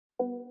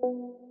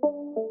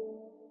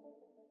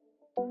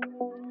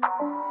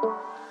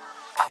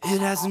It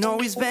hasn't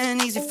always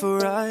been easy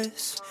for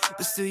us,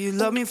 but still you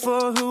love me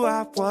for who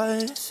I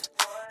was.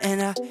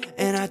 And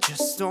I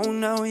just don't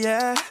know,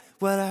 yeah,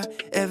 what I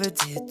ever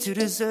did to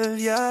deserve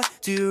ya.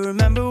 Do you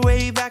remember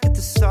way back at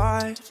the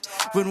start,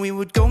 when we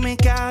would go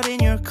make out in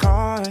your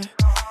car?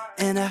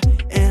 And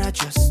I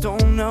just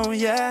don't know,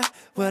 yeah,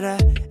 what I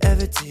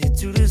ever did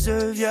to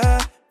deserve ya.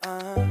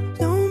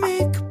 No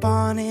makeup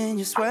on in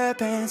your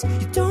sweatpants,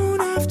 you don't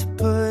have to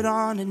put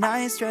on a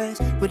nice dress.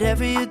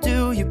 Whatever you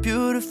do, you're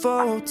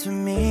beautiful to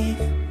me.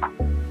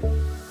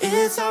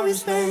 It's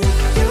always been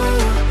you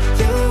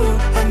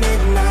at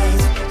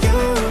midnight.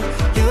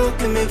 You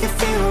can make it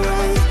feel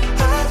right.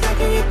 I like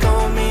when you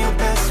call me your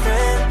best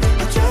friend.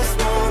 I just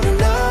wanna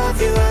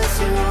love you as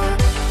you are.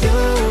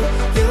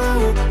 You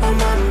on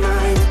my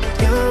mind.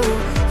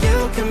 You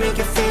can make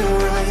it feel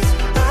right.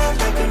 I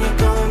like when you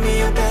call me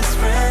your best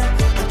friend.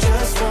 I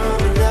just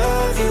wanna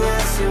love you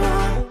as you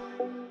are.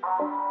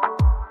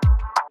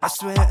 I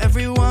swear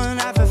everyone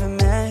I've ever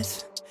met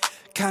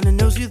kinda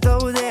knows you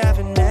though they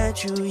haven't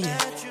met you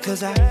yet.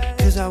 Cause I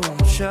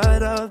won't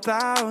shut up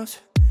about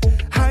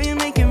how you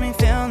making me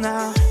feel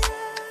now.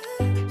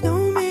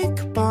 No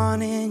makeup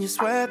on in your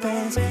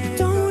sweatpants, you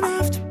don't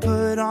have to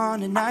put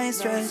on a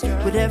nice dress.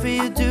 Whatever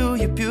you do,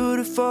 you're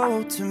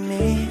beautiful to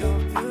me.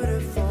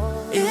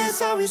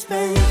 It's always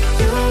been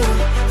you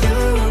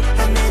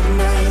at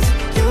midnight.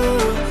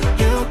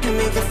 You can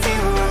make it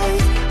feel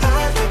right. I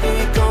like when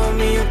you call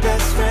me your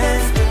best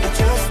friend. I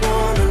just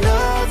wanna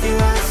love you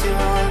as you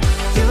are.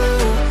 You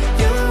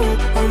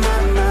on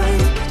my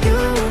mind.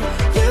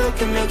 You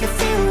can make it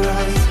feel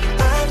right.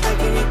 I like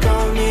when you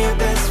call me your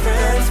best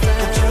friend.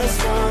 I just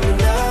wanna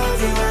love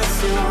you as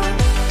you are.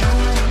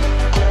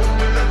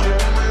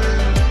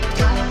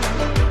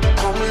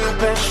 Call me your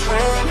best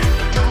friend.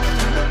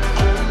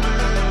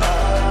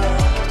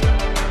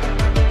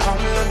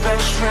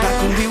 Back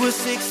when we were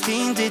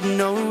 16, didn't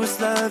know it was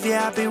love.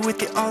 Yeah, I've been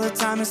with you all the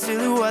time and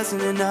still it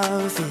wasn't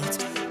enough. It's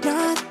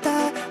not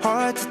that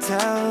hard to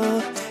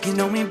tell. You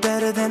know me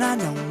better than I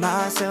know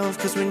myself.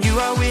 Cause when you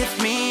are with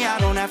me, I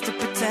don't have to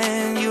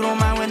pretend. You don't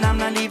mind when I'm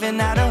not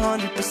even at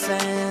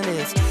 100%.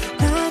 It's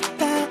not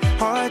that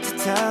hard to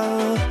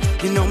tell.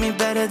 You know me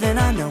better than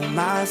I know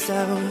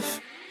myself.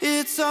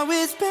 It's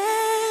always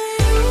been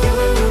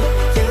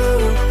you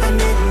at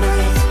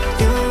midnight.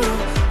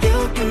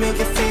 You can make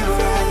it feel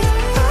right.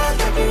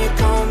 When you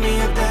call me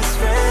your best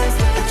friend,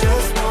 I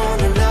just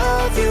wanna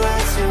love you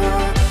as you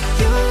are.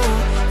 You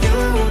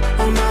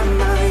on my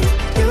mind.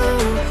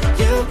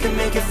 You can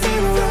make it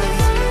feel right.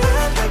 I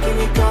like when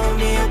you call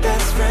me your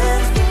best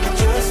friend. I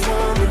just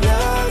wanna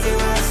love you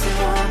as you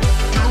are.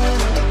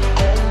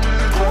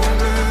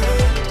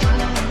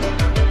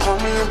 Call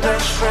me your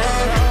best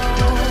friend.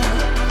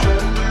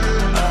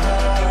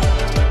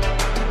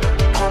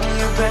 Call me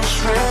your best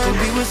friend. When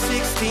we were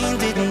 16,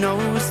 didn't know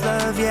it was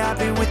love. Yeah, I've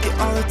been with you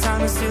all the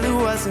time and still it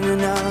wasn't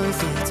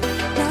enough. It's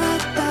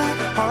not that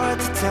hard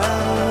to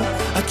tell.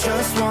 I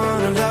just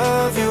wanna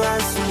love you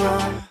as you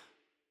are.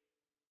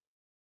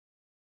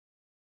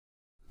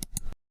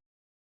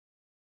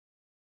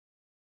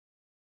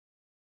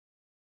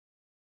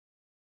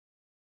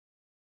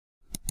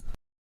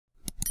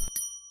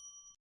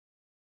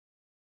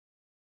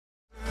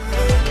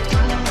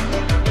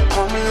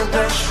 Call me your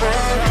best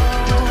friend.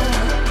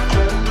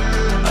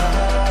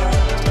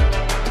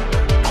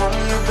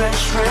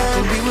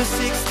 When we were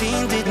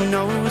 16, didn't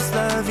know it was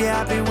love. Yeah,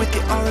 I've been with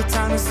you all the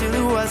time and still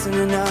it wasn't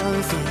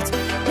enough. It's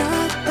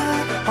not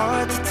that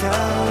hard to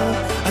tell.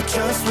 I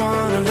just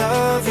wanna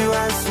love you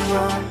as you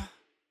are.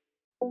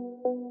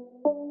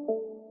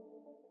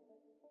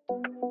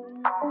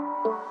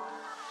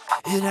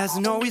 It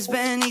hasn't always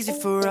been easy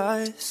for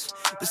us,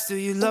 but still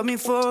you love me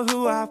for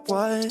who I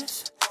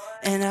was.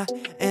 And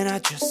I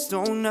just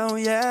don't know,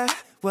 yeah,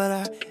 what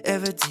I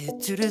ever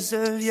did to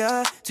deserve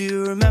ya. Do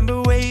you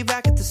remember way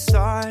back at the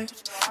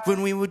start,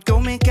 when we would go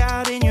make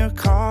out in your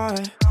car?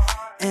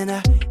 And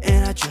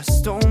I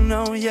just don't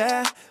know,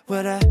 yeah,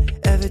 what I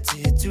ever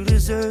did to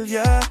deserve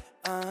ya.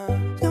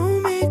 No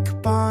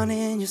makeup on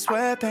in your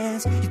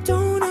sweatpants, you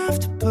don't have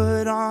to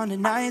put on a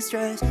nice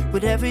dress.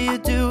 Whatever you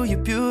do, you're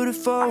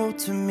beautiful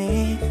to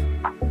me.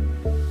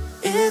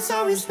 It's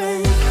always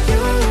been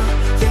you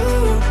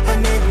at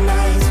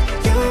midnight.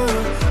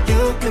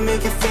 You can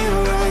make it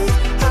feel right.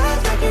 I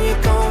like when you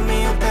call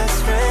me your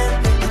best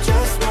friend. I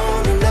just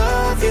wanna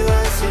love you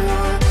as you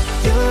are.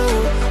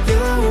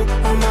 You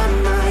on my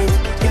mind.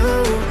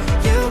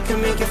 You can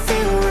make it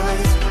feel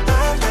right. I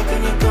like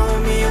when you call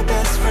me your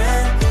best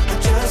friend. I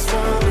just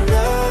wanna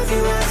love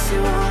you as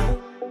you are.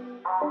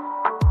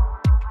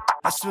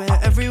 I swear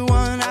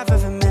everyone I've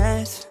ever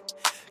met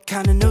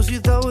kinda knows you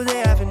though they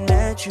haven't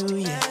met you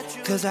yet.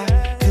 Cause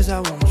I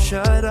won't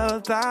shut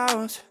up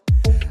about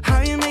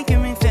how you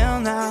making me feel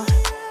now.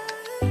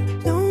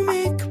 No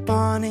makeup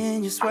on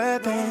in your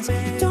sweatpants,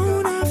 you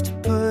don't have to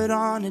put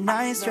on a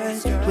nice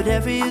dress.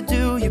 Whatever you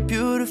do, you're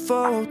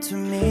beautiful to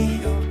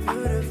me.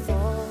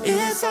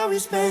 It's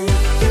always been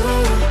you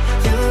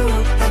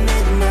at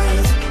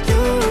midnight.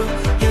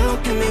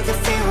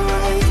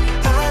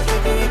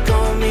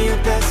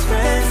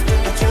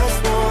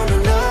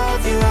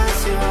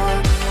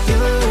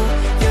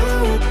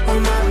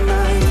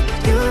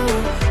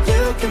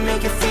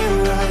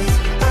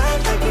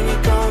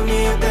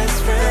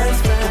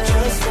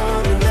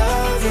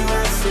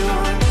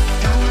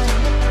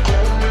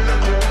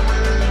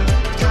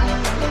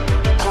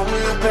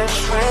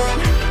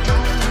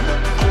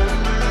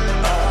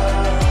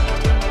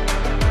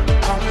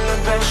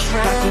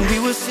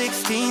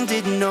 16,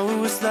 didn't know it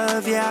was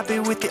love. Yeah, I'd be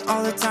with you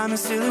all the time and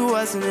still it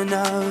wasn't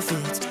enough.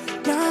 It's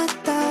not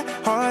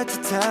that hard to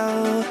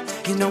tell.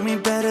 You know me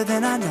better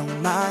than I know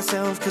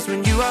myself. Cause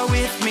when you are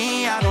with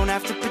me, I don't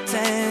have to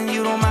pretend.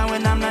 You don't mind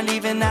when I'm not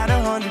even at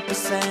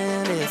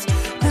 100%. It's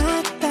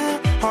not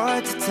that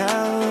hard to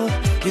tell.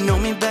 You know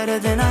me better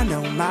than I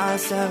know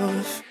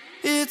myself.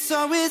 It's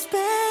always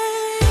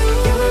been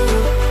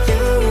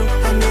you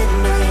at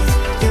midnight.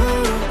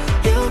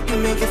 You can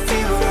make it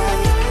feel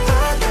right.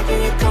 I like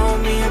when you call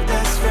me your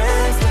best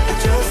friend. I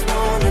just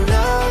wanna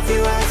love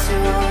you as you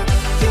are.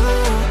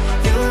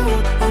 You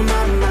on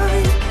my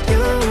mind.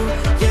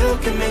 You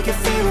can make it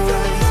feel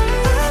right.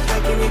 I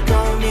like when you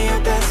call me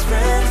your best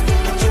friend.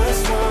 I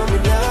just wanna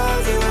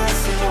love you as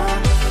you are.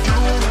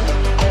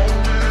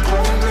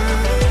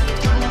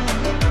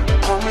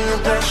 Call me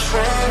your best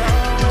friend.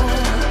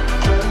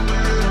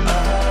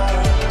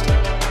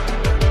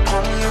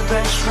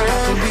 Best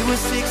friend. When we were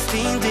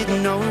 16,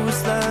 didn't know it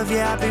was love.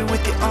 Yeah, I'd be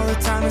with you all the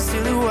time and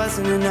still it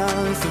wasn't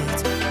enough.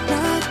 It's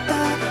not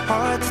that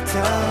hard to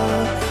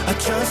tell. I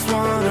just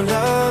wanna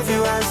love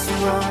you as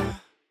you are.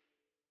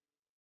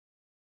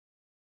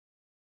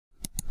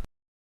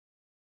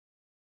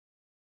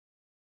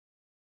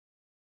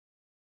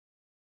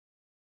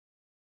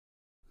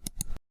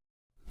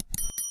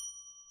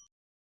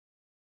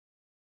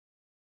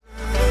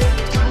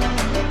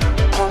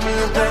 Call me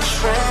your best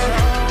friend.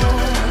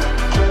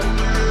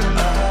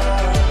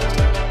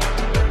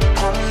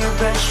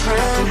 Best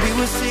friend. When we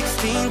were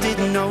 16,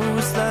 didn't know it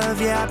was love.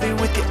 Yeah, I'd be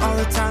with you all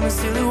the time and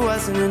still it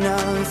wasn't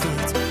enough.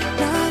 It's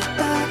not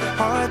that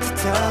hard to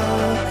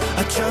tell.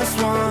 I just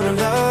wanna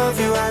love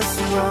you as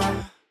you are.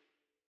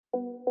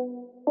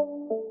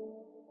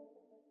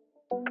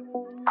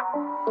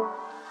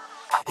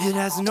 It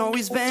hasn't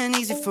always been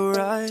easy for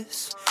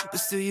us, but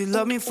still you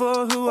love me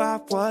for who I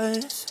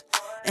was.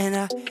 And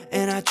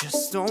I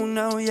just don't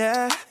know,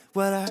 yeah,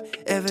 what I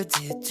ever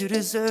did to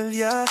deserve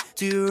ya.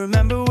 Do you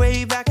remember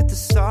way back at the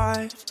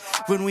start,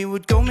 when we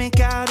would go make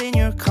out in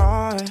your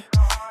car?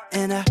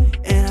 And I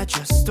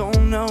just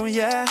don't know,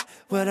 yeah,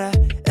 what I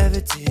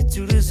ever did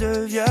to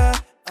deserve ya.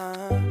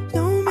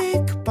 No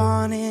makeup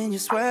on in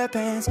your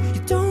sweatpants.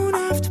 You don't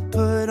have to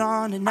put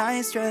on a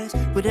nice dress.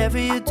 Whatever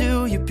you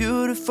do, you're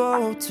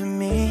beautiful to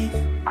me.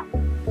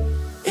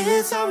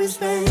 It's always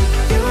been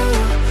you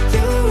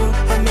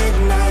at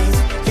midnight.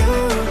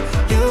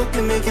 You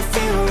can make it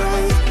feel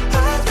right. I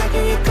like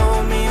when you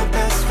call me your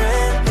best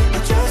friend. I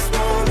just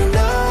wanna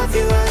love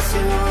you as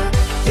you are.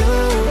 You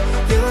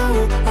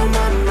on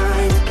my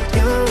mind.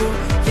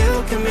 You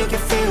can make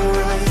it feel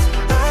right.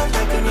 I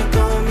like when you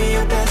call me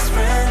your best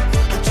friend.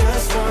 I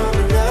just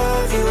wanna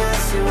love you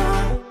as you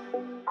are.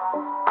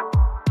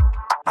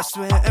 I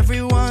swear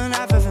everyone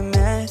I've ever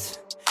met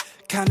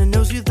kinda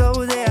knows you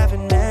though they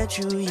haven't met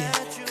you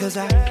yet. Cause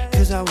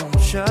I won't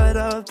shut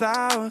up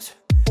about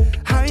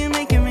how you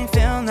making me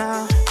feel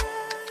now.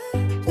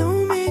 No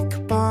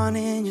makeup on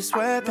in your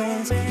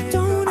sweatpants. You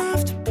don't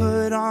have to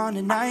put on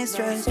a nice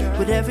dress.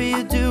 Whatever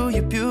you do,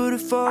 you're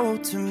beautiful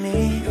to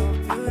me.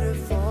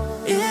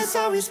 It's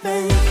always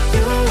been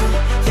you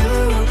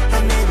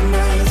at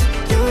midnight.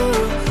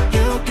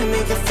 You can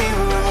make it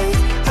feel right.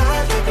 I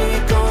like when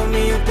you call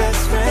me your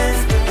best friend.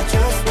 I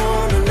just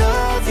wanna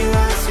love you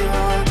as you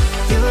are.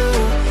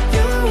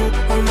 You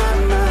on my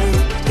mind.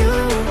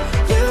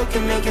 You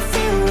can make it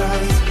feel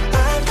right.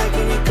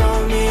 When you call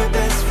me your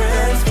best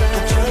friend,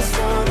 I just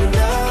wanna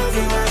love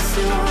you as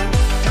you are.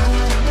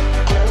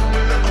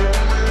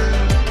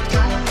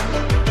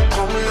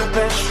 Call me your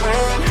best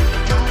friend.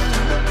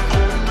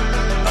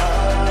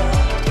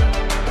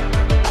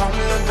 Call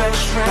me your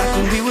best friend. Back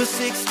when we were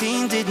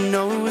 16, didn't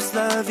know it was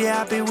love.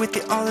 Yeah, I'd be with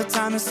you all the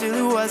time and still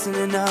it wasn't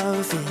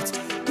enough. It's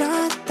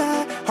not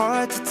that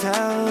hard to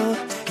tell.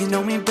 You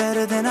know me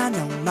better than I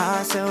know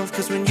myself.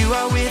 Cause when you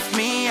are with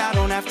me, I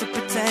don't have to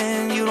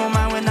pretend. You don't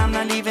mind when I'm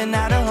not even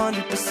at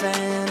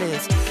 100%.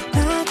 It's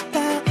not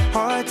that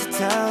hard to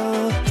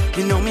tell.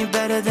 You know me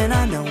better than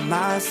I know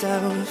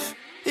myself.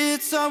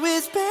 It's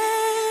always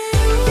been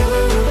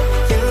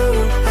you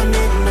at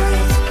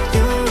midnight.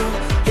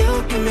 You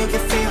can make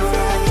it feel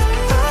right.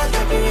 I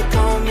like when you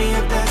call me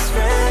your best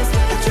friend.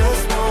 I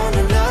just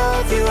wanna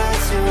love you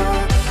as you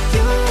are.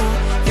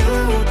 You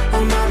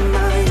on my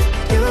mind.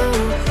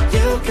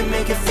 You can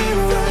make it feel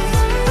right.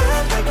 I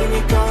like when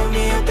you call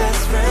me your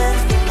best friend.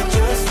 I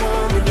just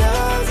wanna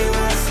love you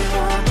as you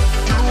are.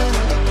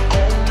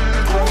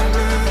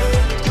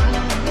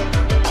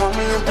 Call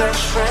me your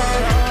best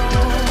friend.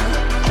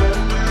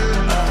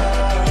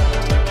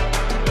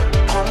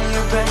 Call me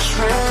your best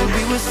friend. When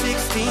we were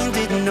 16,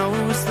 didn't know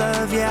it was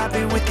love. Yeah, I'd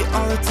be with you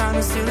all the time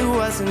and still it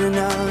wasn't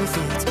enough.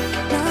 It's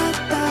not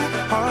that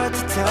hard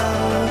to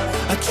tell.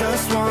 I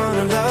just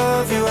wanna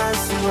love you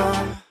as you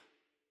are.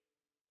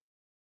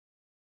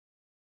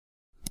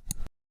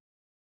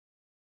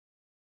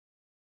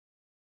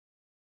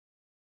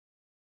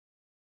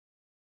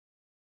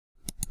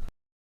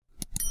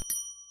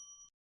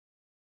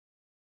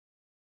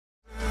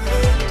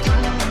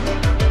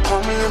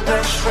 Call me your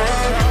best friend.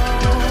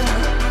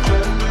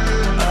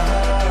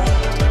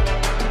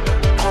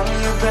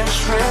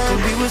 best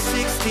friend. When we were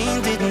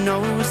 16, didn't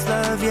know it was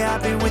love. Yeah,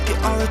 I'd be with you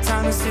all the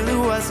time and still it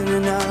wasn't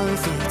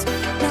enough. It's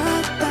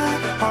not that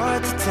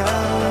hard to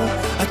tell.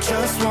 I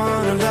just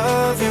wanna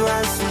love you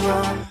as you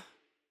are.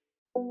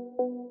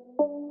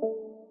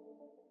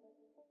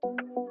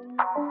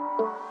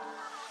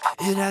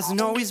 It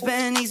hasn't always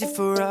been easy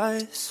for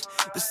us,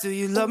 but still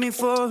you love me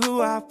for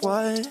who I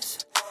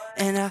was.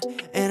 And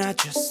I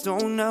just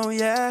don't know,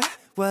 yeah,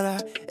 what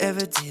I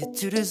ever did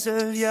to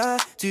deserve ya.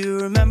 Do you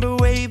remember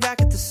way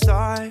back at the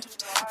start,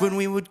 when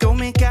we would go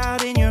make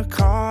out in your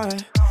car?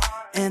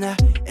 And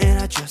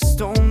I just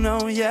don't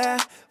know, yeah,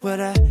 what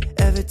I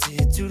ever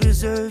did to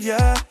deserve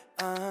ya.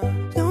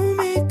 No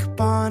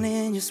makeup on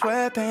in your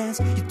sweatpants.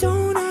 You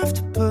don't have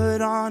to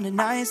put on a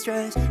nice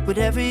dress.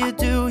 Whatever you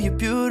do, you're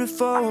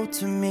beautiful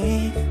to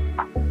me.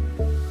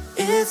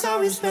 It's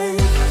always been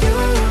you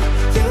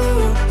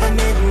at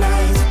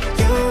midnight.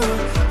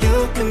 You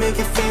can make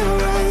it feel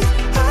right.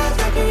 I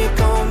like when you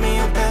call me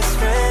your best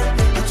friend.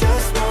 I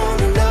just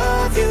wanna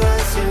love you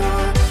as you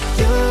are.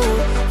 You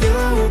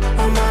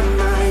on my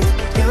mind.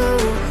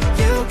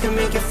 You can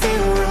make it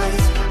feel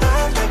right. I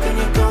like when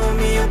you call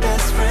me your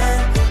best friend.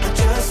 I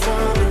just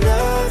wanna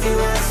love you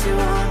as you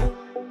are.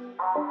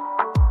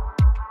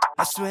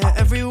 I swear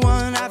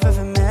everyone I've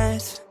ever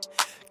met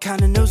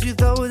kinda knows you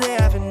though they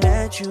haven't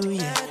met you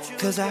yet.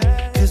 Cause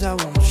I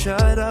won't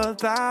shut up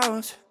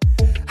about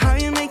how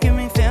you making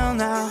me feel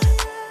now.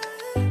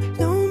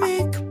 No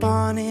makeup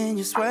on in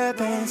your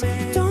sweatpants.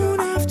 You don't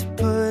have to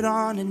put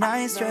on a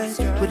nice dress.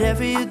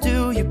 Whatever you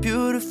do, you're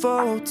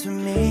beautiful to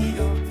me.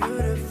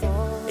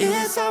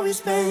 It's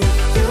always been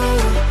you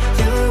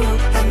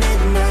at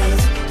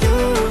midnight.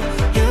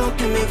 You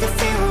can make it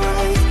feel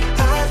right.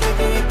 I like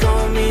when you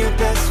call me your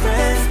best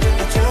friend.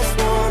 I just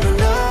wanna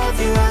love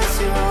you as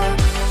you are.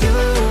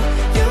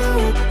 You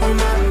on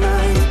my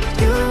mind.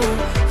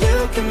 You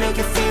can make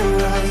it feel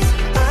right.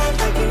 I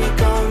like when you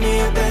call me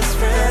your best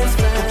friend.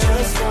 I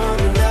just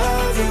wanna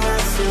love you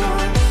as you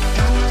are.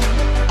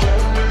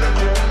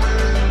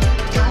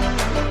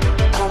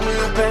 Call me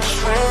your best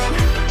friend.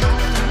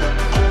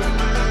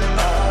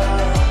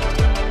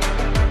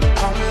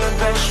 Call me your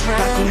best friend.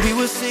 Back when we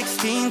were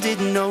 16,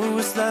 didn't know it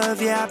was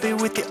love. Yeah, I'd be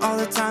with you all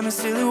the time and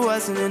still it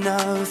wasn't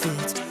enough.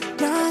 It's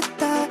not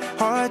that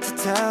hard to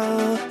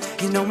tell.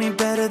 You know me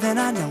better than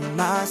I know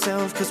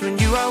myself. Cause when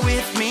you are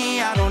with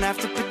me, I don't have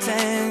to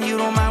pretend. You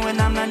don't mind when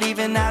I'm not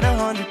even at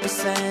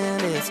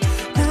 100%. It's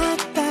not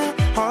that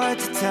hard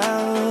to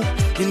tell.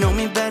 You know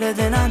me better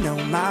than I know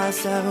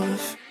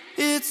myself.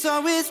 It's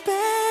always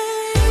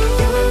been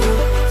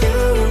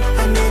you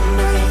at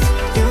midnight.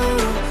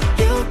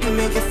 You can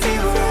make it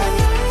feel right.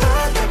 I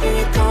like when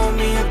you call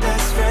me your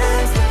best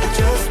friend. I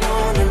just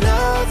wanna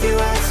love you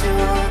as you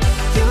are.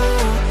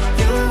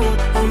 You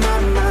on my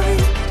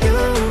mind.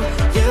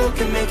 You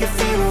can make it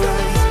feel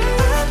right.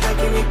 I like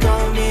when you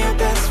call me your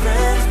best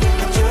friend.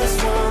 I just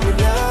wanna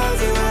love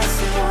you as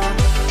you are.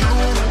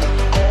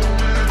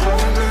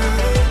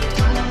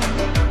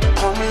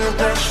 Call me your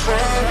best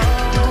friend.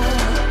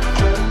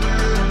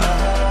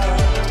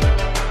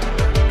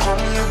 Call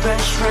me your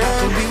best friend.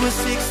 When we were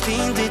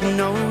 16, didn't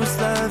know it was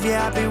love.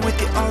 Yeah, I'd be with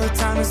you all the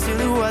time and still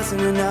it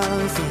wasn't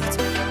enough. It's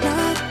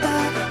not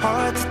that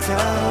hard to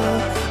tell.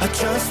 I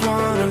just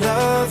wanna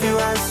love you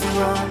as you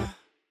are.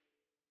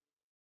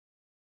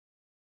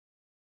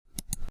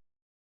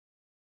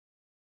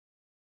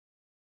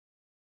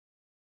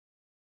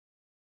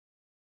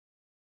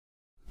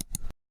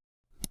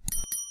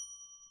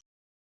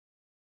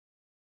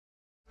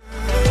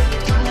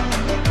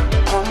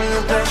 Call me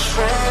your best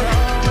friend.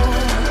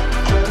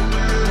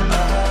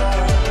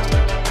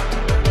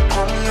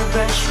 Call me your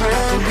best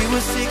friend. When we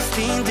were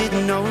 16,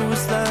 didn't know it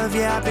was love.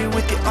 Yeah, I'd be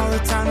with you all the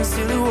time and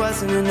still it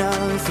wasn't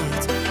enough.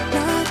 It's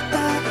not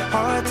that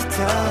hard to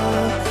tell.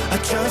 I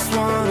just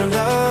wanna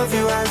love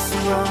you as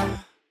you are.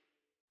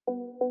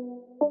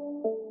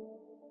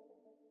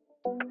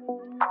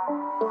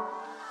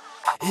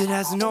 It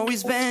hasn't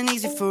always been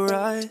easy for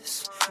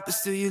us, but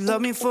still you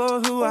love me for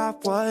who I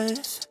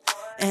was.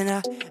 And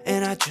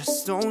I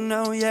just don't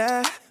know,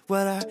 yeah,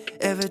 what I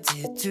ever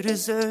did to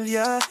deserve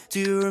ya. Do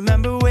you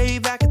remember way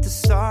back at the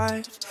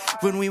start,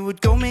 when we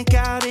would go make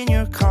out in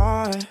your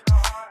car?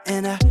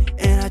 And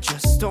I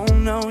just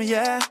don't know,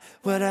 yeah,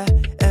 what I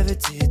ever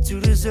did to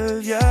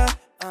deserve ya.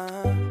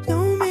 No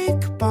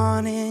makeup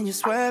on in your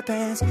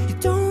sweatpants. You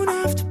don't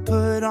have to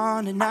put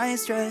on a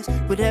nice dress.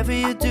 Whatever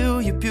you do,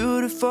 you're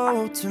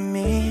beautiful to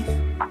me.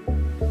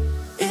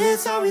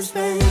 It's always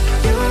been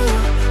you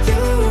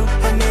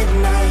at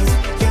midnight.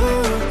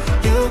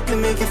 You can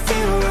make it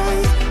feel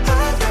right.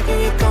 I like when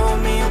you call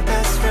me your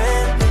best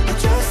friend. I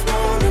just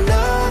wanna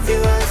love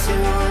you as you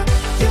are.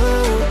 You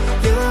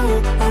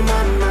on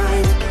my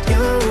mind.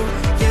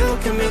 You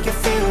can make it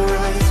feel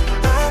right.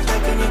 I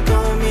like when you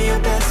call me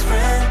your best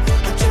friend.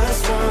 I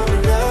just wanna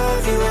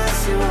love you as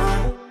you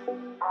are.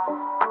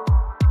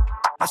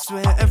 I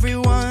swear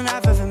everyone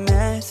I've ever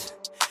met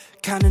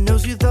kinda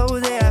knows you though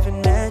they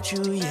haven't met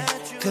you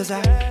yet. Cause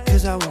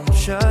I won't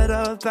shut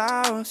up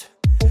about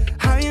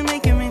how you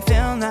making me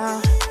feel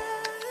now.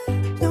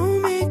 No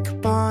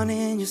makeup on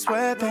in your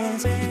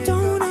sweatpants. You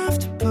don't have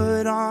to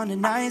put on a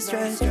nice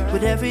dress.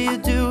 Whatever you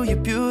do, you're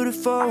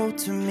beautiful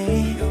to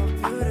me.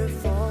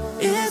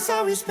 It's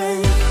always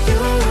been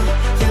you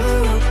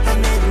at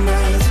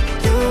midnight.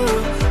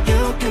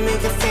 You can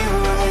make it feel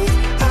right.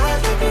 I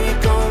like when you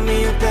call me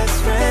your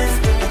best friend.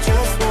 I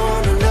just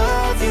wanna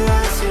love you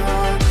as you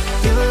are.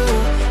 You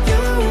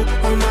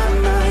on my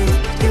mind.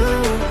 You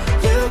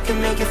can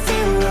make it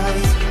feel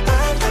right. I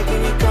like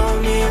when you call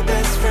me your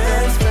best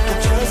friend. I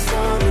just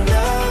wanna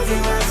love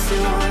you as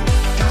you are.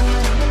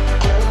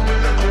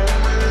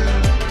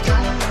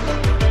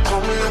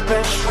 Call me your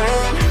best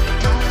friend.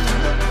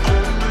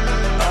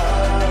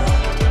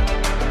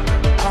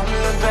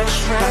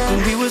 Back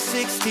when we were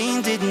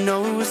 16, didn't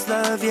know it was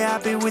love. Yeah,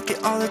 I'd be with you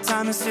all the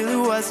time and still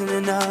it wasn't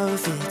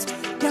enough. It's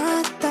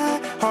not that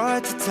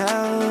hard to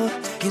tell.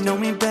 You know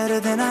me better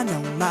than I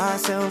know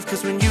myself.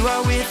 Cause when you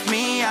are with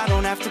me, I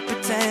don't have to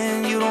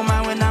pretend. You don't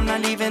mind when I'm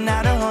not even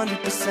at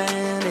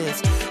 100%.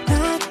 It's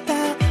not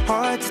that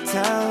hard to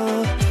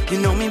tell. You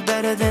know me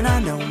better than I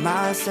know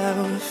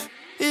myself.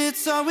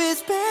 It's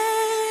always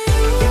been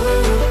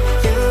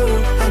you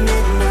at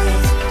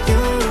midnight.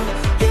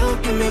 You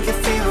can make it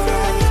feel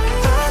right.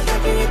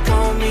 When you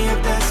call me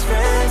your best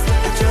friend,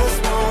 I just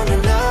wanna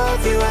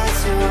love you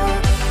as you are.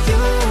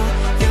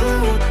 You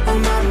on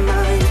my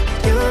mind.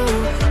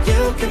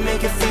 You can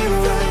make it feel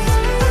right.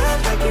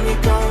 Like when you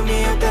call me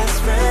your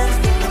best friend,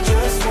 I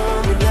just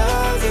wanna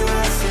love you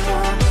as you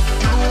are.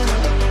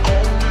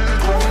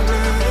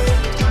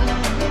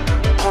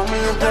 Call me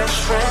your best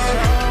friend.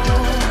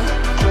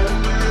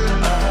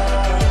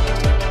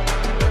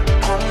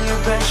 Call me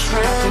your best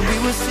friend. When we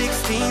were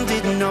 16,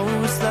 didn't know it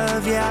was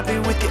love. Yeah, I'd be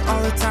with you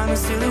all the time and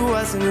still it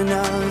wasn't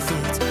enough.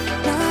 It's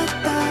not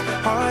that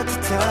hard to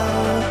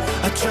tell.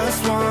 I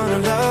just wanna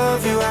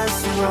love you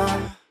as you are.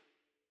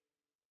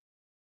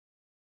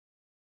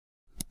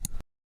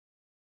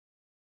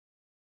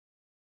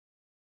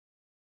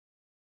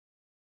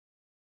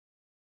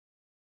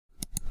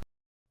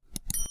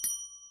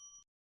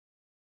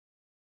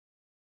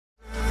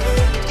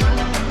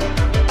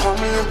 Call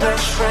me your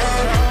best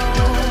friend.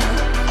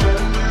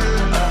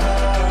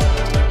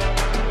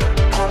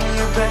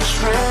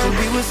 When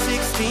we were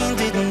 16,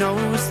 didn't know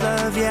it was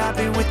love. Yeah, I'd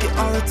be with you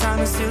all the time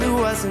and still it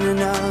wasn't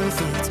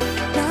enough. It's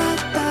not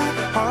that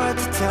hard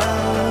to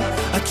tell.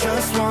 I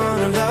just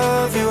wanna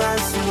love you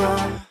as you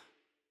are.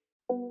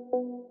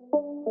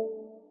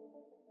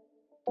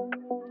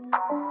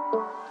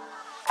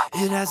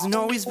 It hasn't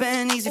always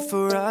been easy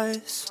for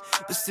us,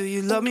 but still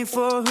you love me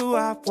for who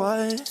I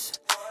was.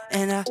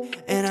 And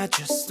I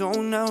just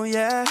don't know,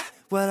 yeah,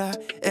 what I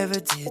ever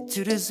did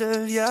to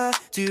deserve ya.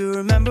 Do you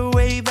remember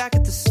way back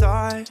at the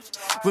start,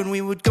 when we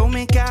would go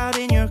make out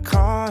in your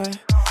car?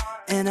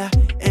 And I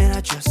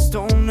just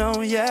don't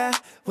know, yeah,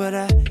 what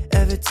I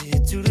ever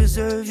did to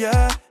deserve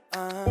ya.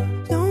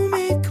 No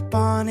makeup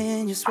on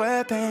in your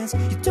sweatpants.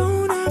 You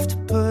don't have to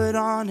put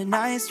on a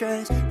nice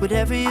dress.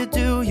 Whatever you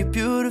do, you're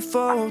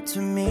beautiful to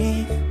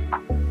me.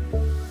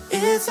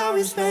 It's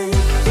always been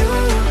you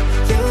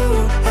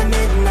at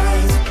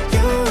midnight.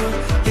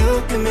 You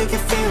can make it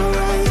feel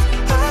right.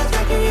 I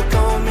like when you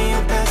call me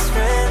your best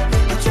friend.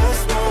 I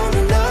just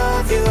wanna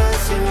love you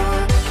as you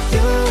are.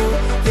 You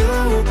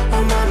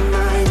on my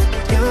mind.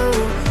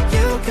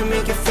 You can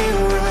make it feel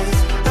right.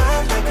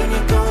 I like when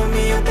you call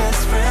me your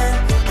best friend.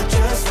 I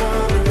just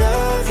wanna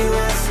love you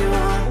as you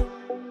are.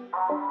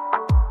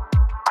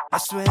 I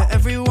swear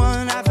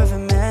everyone I've ever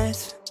met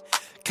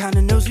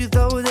kinda knows you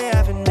though they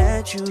haven't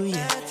met you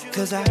yet.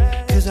 Cause I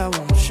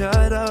won't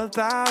shut up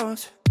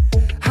about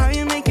how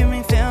you making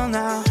me feel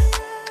now.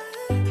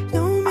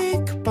 No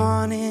makeup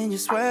on in your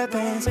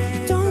sweatpants.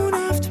 You don't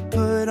have to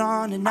put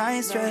on a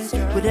nice dress.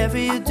 Whatever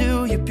you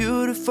do, you're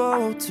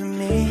beautiful to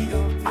me.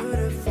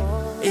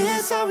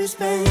 It's always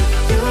been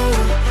you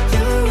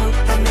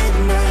at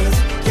midnight.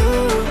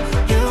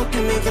 You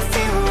can make it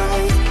feel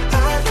right. I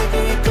like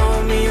when you call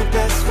me your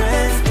best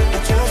friend. I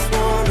just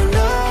wanna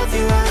love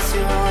you as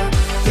you are.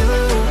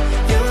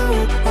 You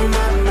on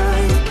my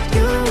mind.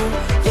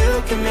 You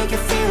can make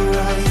it feel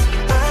right.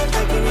 I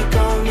like when you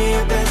call me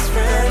your best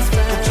friend.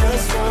 I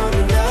just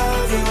wanna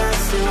love you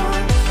as you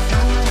are.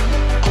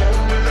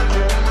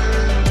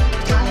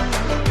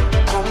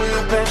 Call me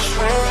your best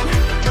friend.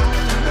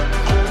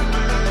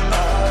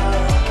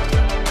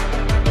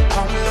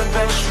 Call me your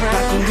best friend.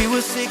 Back when we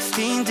were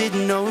 16,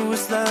 didn't know it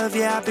was love.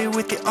 Yeah, I'd be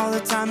with you all the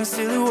time and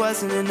still it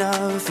wasn't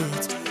enough.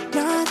 It's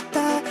not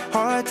that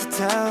hard to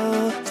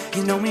tell.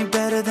 You know me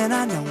better than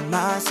I know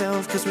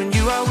myself. Cause when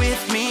you are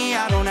with me,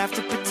 I don't have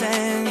to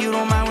pretend. You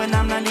don't mind when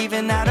I'm not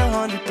even at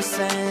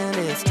 100%.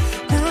 It's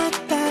not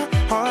that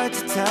hard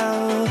to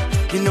tell.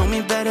 You know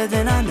me better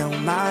than I know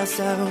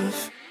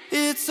myself.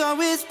 It's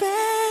always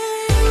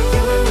been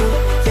you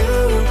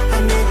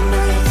at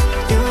midnight.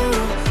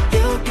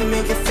 You can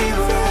make it feel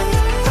right.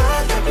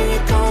 I like when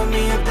you call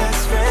me your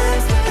best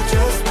friend. I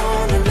just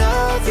wanna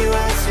love you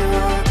as you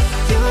are.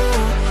 You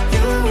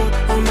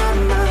on my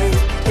mind.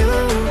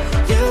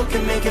 You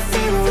can make it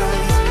feel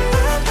right.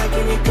 I like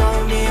when you call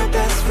me your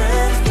best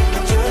friend. I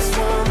just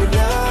wanna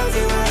love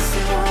you as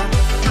you are.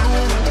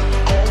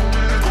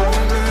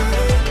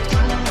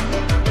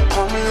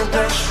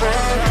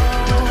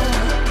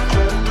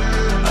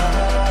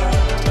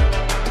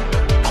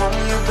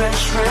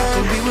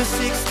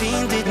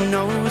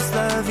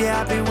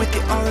 I'd be with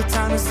you all the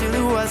time, and still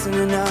it wasn't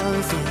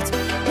enough. It's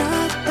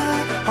not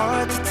that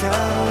hard to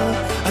tell.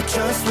 I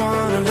just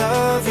wanna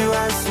love you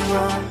as you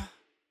are.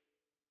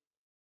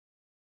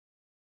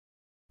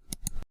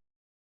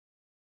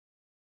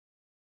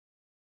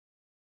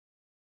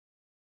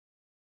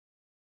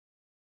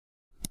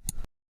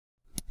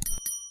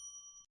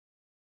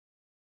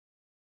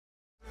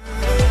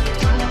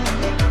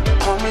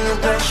 Call me your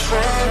best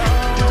friend.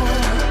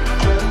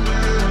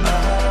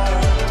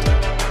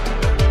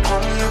 Call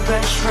me your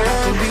best friend.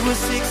 When we were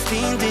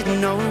 16, didn't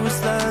know it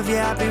was love.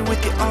 Yeah, I'd be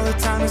with you all the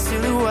time, and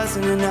still it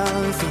wasn't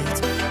enough.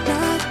 It's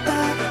not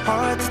that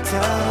hard to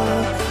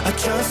tell. I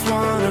just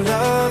wanna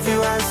love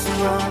you as you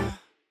are.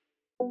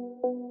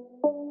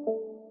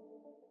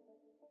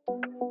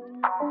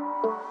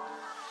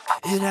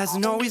 It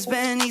hasn't always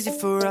been easy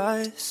for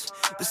us,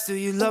 but still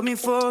you love me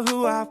for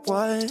who I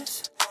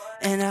was.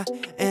 And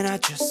I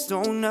just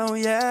don't know,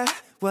 yeah,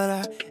 what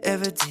I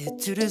ever did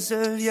to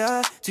deserve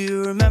ya. Do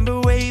you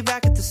remember way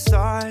back at the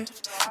start,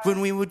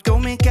 when we would go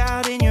make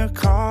out in your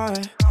car?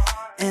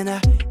 And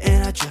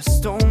I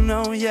just don't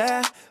know,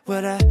 yeah,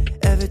 what I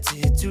ever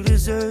did to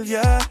deserve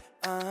ya.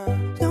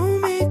 No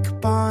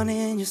makeup on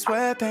in your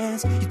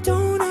sweatpants. You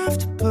don't have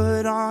to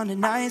put on a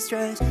nice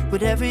dress.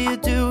 Whatever you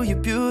do, you're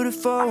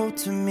beautiful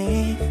to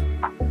me.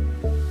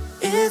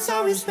 It's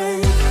always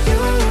been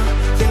you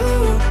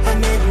at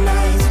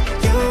midnight.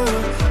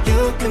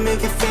 You can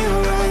make it feel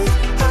right.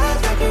 I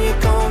like when you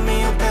call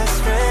me your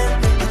best friend.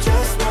 I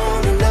just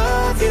wanna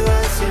love you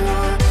as you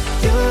are.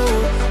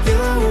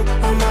 You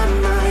on my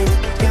mind.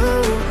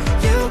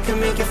 You can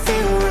make it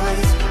feel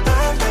right.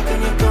 I like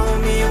when you call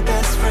me your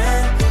best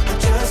friend. I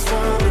just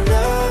wanna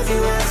love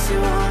you as you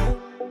are.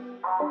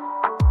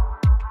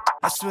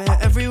 I swear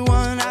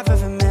everyone I've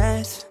ever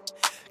met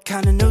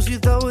kinda knows you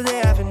though they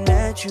haven't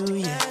met you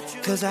yet.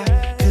 Cause I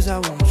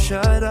won't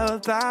shut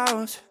up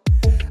about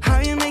how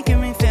you making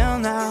me feel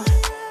now.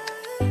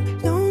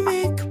 No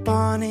makeup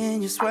on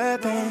in your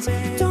sweatpants.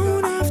 You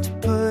don't have to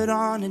put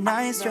on a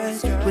nice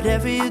dress.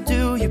 Whatever you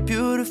do, you're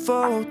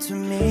beautiful to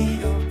me.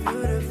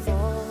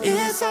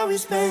 It's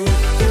always been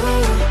you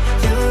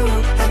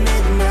at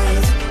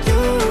midnight.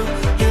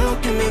 You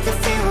can make it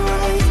feel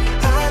right.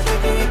 I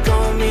like when you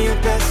call me your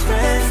best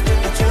friend.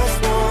 I just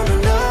wanna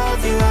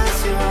love you as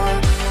you are.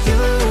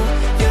 You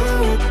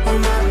on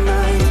my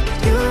mind.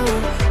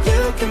 You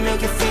can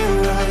make it feel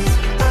right.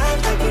 I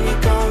like when you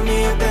call me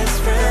your best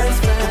friend.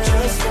 I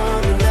just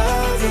wanna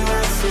love you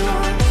as you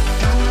are.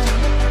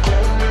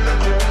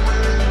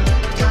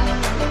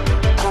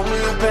 Call me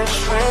your best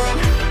friend.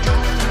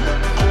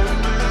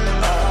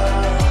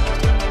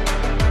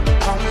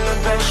 Call me your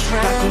best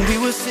friend. Back when we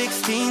were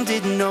 16,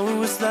 didn't know it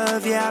was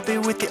love. Yeah, I'd be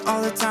with you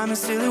all the time, and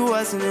still it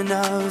wasn't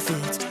enough.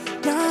 It's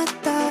not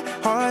that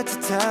hard to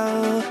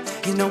tell.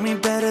 You know me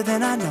better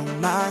than I know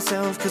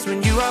myself. Cause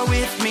when you are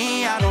with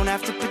me, I don't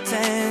have to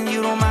pretend.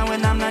 You don't mind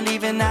when I'm not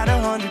even at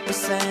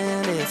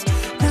 100%. It's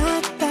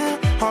not that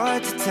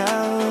hard to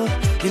tell.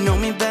 You know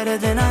me better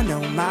than I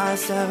know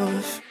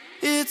myself.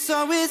 It's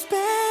always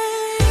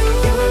been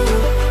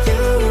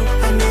you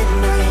at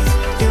midnight.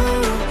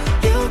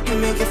 You can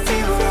make it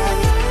feel right.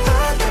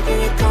 I like when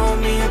you call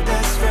me your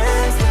best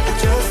friend. I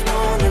just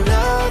wanna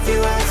love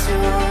you as you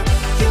are.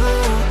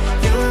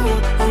 You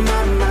on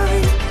my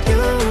mind.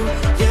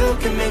 You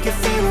can make it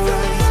feel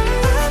right.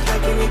 I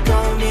like when you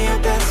call me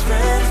your best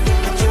friend.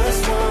 I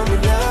just wanna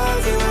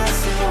love you as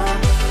you are.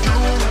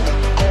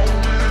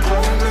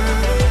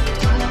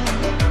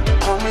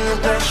 Call me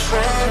your best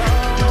friend.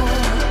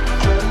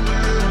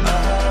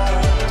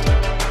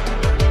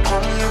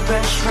 Call me your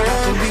best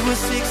friend. When we were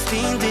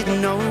 16, didn't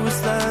know it was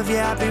love.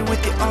 Yeah, I'd be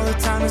with you all the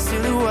time, and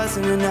still it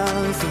wasn't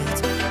enough.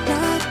 It's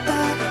not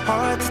that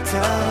hard to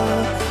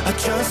tell. I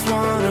just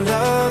wanna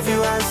love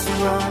you as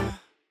you are.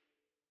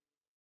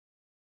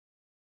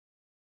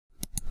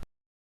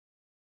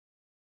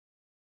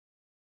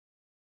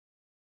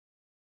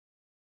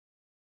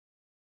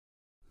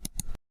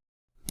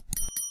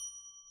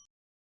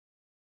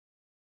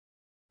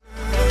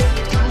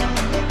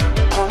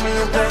 Call me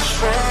your best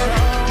friend.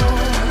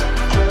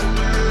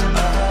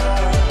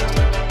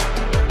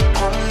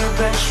 Call me your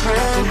best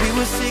friend. When we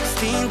were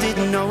 16,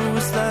 didn't know it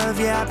was love.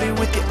 Yeah, I'd be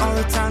with you all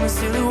the time, and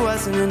still it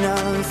wasn't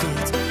enough.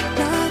 It's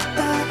not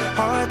that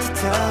hard to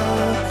tell.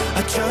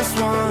 I just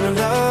wanna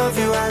love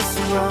you as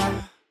you are.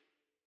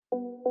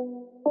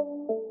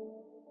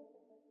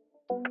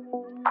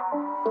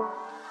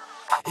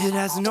 It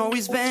hasn't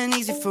always been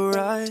easy for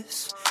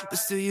us, but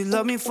still you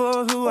love me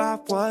for who I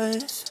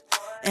was.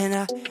 And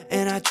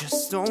I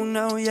just don't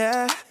know,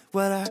 yeah,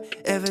 what I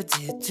ever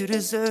did to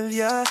deserve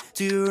ya.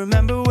 Do you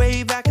remember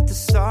way back at the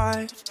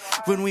start,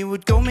 when we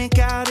would go make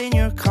out in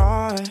your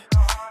car?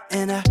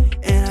 And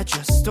I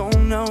just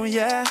don't know,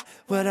 yeah,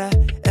 what I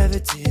ever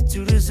did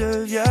to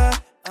deserve ya.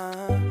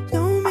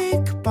 No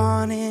makeup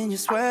on in your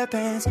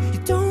sweatpants. You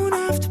don't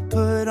have to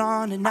put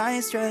on a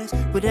nice dress.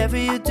 Whatever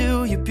you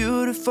do, you're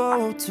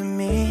beautiful to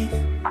me.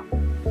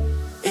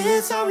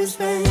 It's always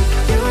been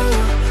you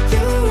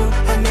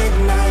at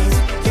midnight.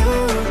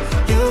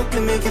 You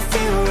can make it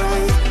feel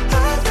right.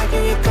 I like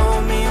when you call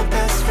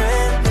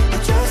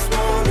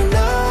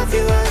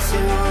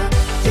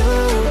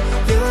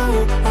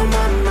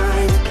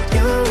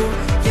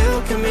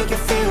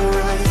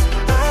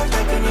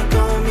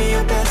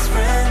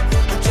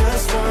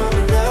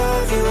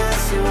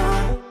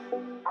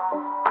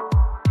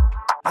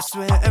I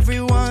swear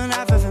everyone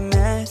I've ever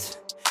met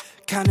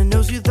kinda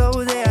knows you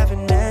though they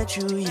haven't met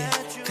you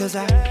yet. Cause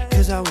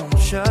I won't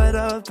shut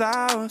up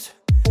about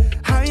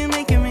how you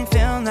making me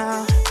feel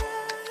now.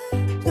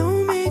 No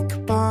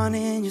makeup on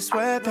in your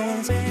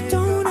sweatpants. You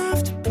don't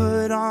have to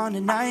put on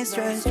a nice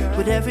dress.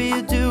 Whatever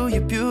you do,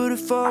 you're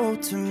beautiful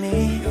to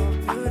me.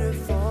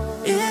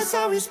 It's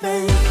always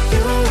been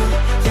you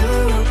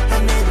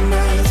at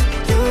midnight.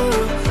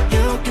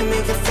 You can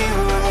make it feel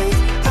right.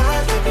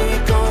 I like when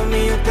you call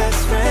me your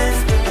best friend.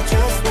 I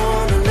just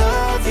wanna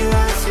love you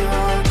as you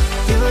are.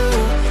 You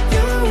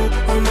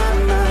on my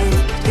mind.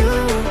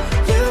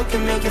 You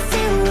can make it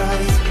feel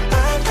right.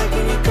 I like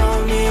when you call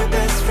me your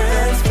best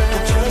friend. I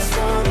just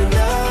wanna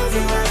love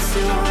you as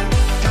you are.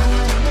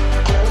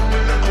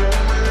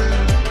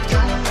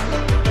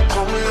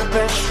 Call me your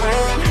best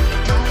friend.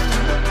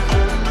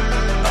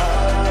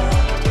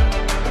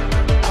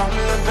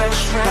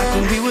 Back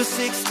when we were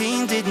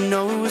 16, didn't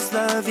know it was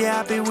love. Yeah,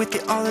 I've been with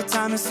you all the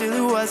time and still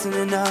it wasn't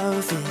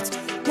enough. It's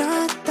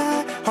not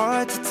that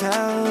hard to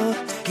tell.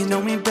 You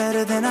know me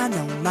better than I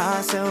know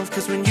myself.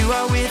 Cause when you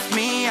are with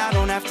me, I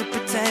don't have to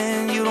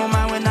pretend. You don't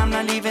mind when I'm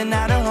not even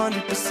at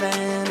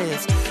 100%.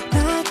 It's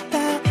not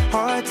that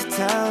hard to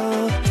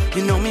tell.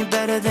 You know me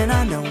better than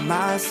I know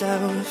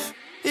myself.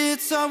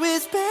 It's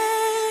always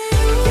been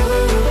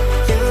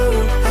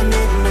you at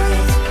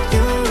midnight.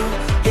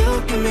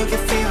 You can make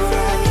it feel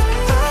right.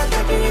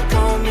 When you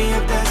call me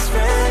your best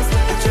friend,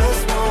 I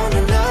just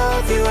wanna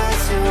love you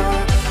as you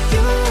are.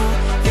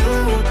 You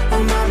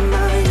on my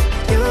mind.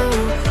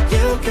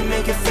 You can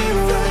make it feel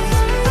right.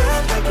 I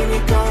like when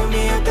you call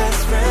me your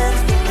best friend.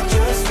 I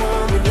just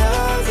wanna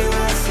love you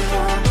as you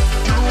are.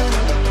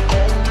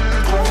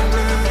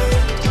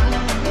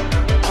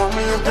 Call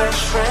me your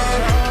best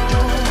friend.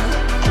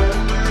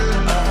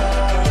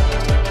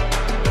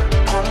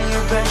 Call me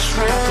your best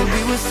friend. When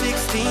we were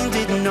 16,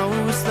 didn't know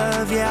it was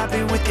love. Yeah, I've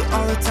been with you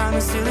all the time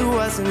and still it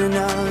wasn't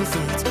enough.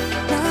 It's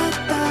not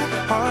that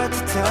hard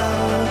to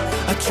tell.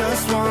 I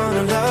just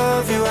wanna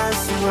love you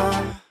as you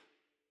are.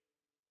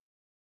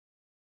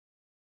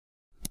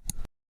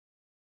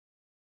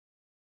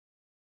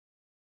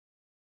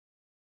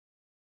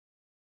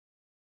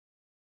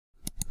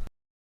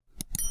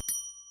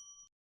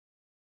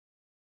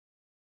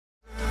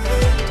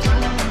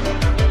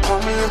 Call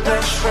me your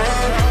best friend.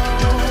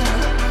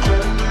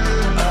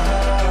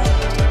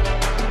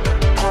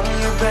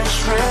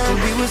 When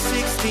we were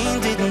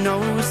 16, didn't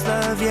know it was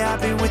love. Yeah,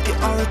 I've been with you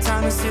all the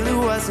time and still it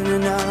wasn't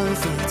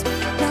enough. It's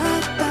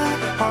not that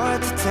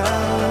hard to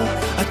tell.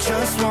 I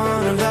just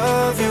wanna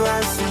love you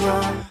as you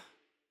are.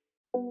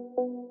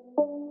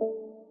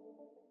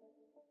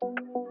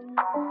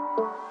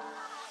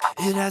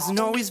 It hasn't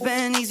always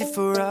been easy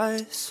for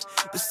us,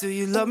 but still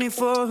you love me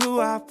for who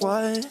I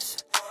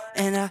was.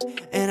 And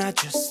I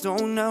just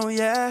don't know,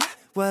 yeah,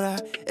 what I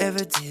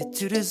ever did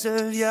to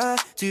deserve ya.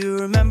 Do you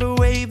remember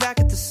way back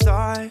at the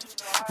start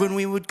when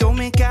we would go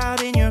make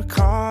out in your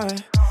car?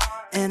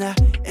 And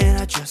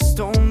I just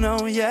don't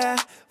know, yeah,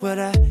 what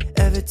I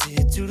ever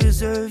did to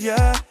deserve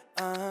ya.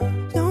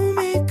 No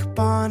makeup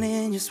on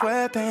in your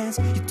sweatpants.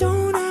 You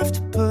don't have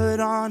to put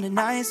on a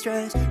nice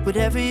dress.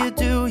 Whatever you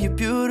do, you're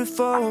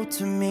beautiful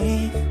to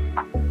me.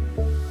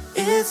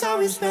 It's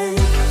always been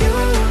you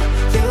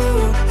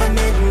at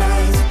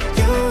midnight.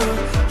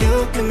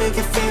 You can make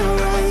it feel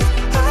right.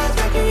 I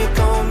like when you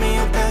call me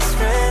your best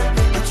friend.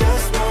 I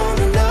just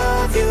wanna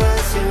love you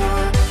as you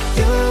are.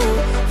 You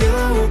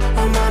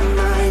on my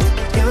mind.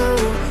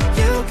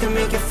 You can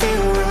make it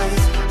feel right.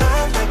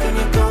 I like when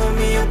you call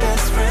me your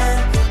best friend.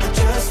 I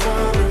just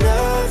wanna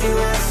love you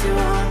as you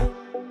are.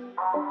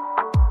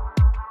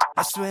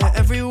 I swear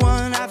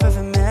everyone I've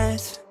ever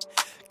met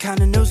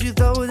kinda knows you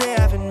though they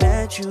haven't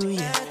met you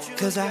yet.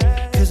 Cause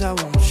I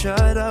won't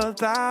shut up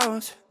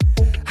about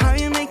how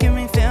you making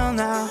me feel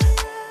now.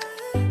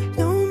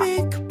 No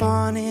makeup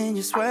on in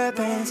your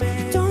sweatpants.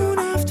 You don't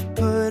have to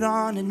put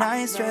on a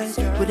nice dress.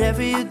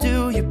 Whatever you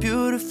do, you're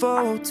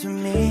beautiful to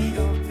me.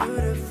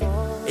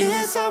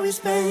 It's always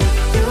been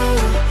you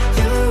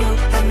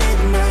at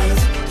midnight.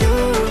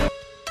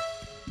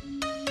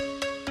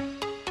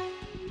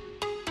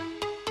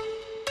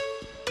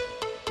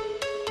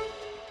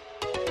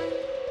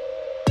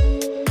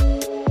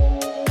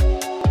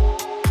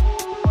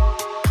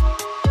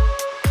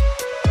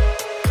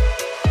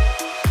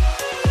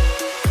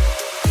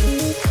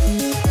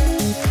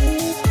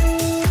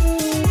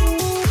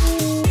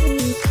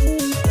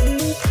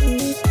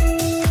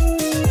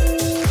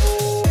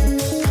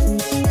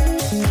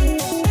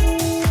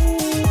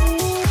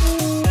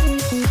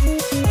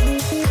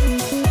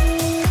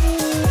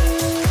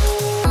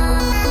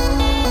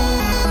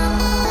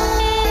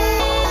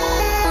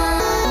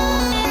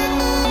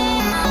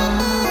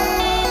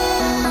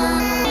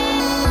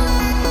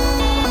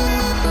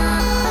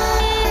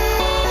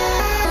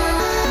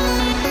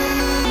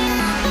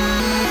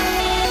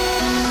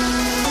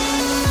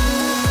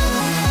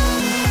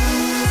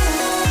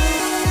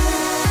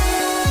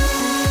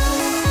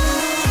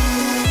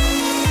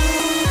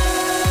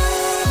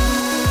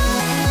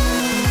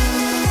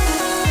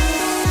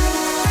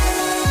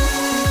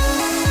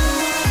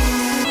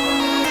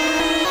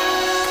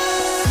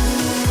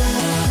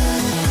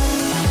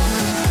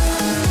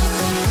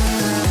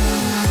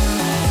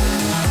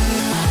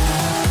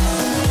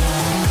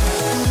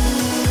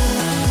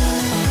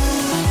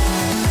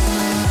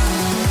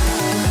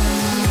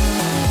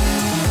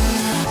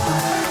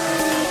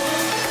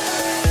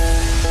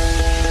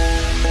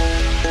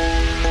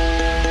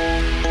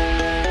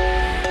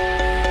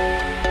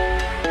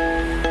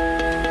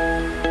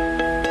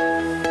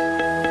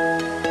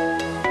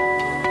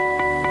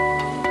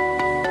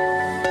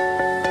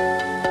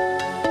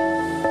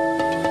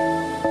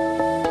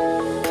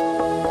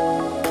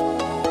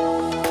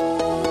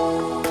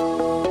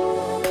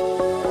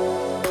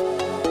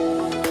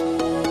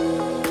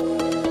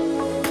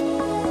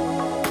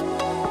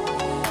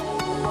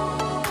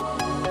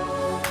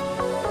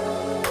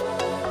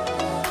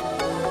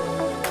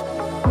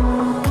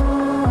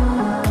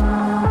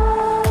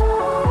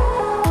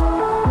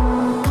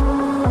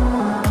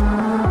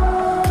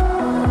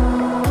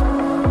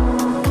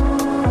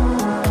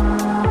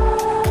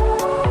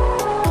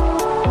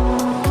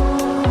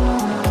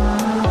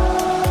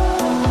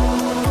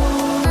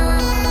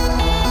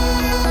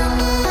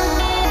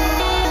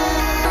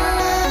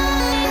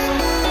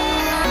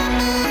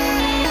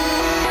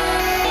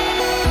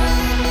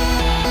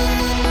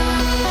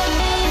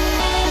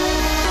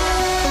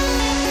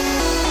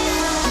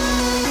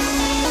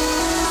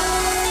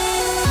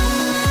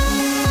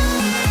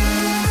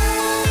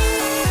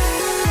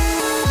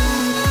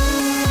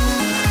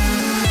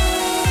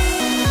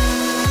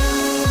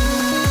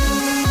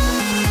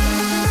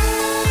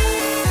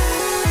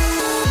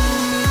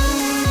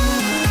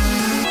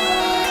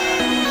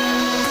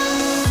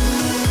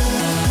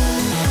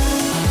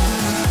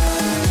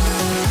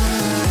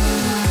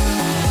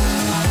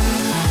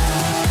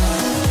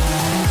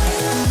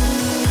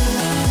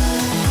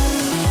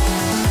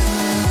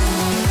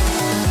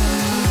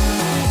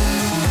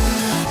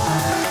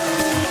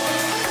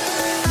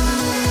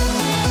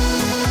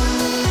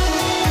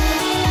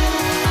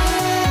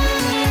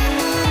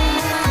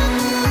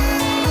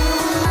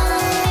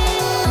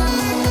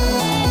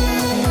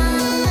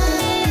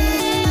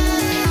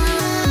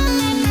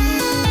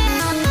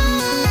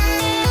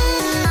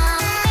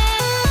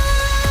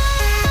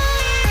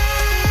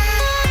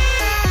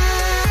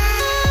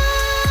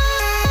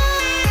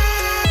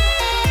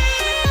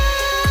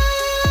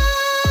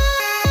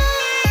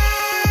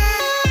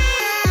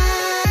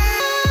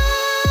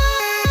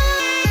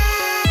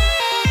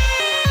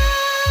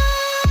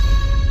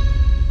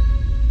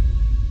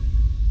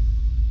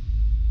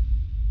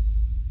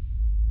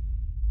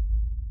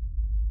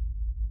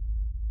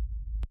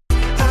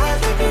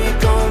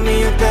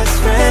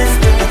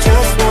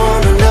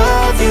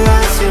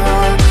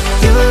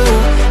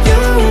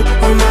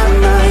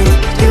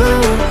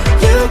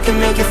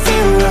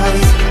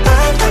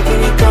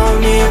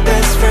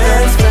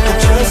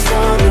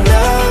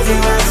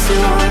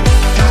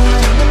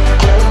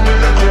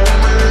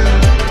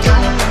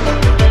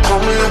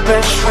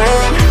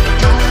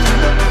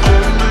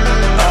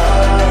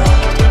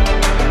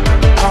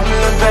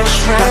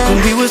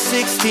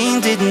 16,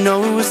 didn't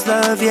know it was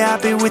love. Yeah,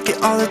 I've been with you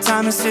all the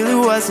time and still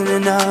it wasn't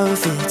enough.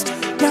 It's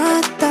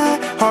not that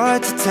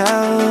hard to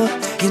tell.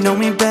 You know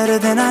me better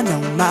than I know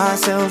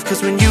myself.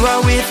 Cause when you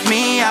are with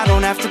me, I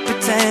don't have to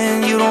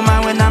pretend. You don't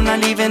mind when I'm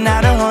not even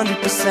at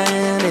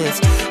 100%.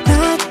 It's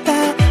not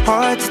that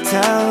hard to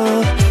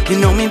tell. You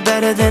know me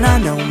better than I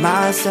know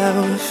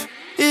myself.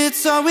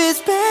 It's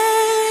always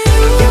been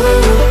you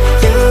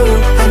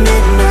at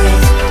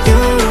midnight.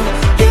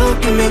 You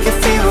can make it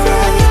feel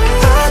right.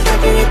 I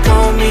like when you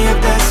call me your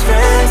best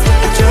friend.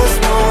 I just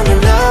wanna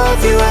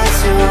love you as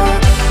you are.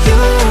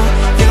 You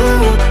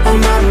on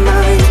my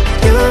mind.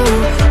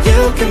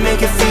 You can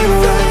make it feel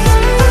right.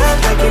 I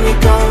like when you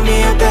call me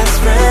your best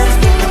friend.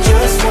 I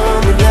just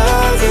wanna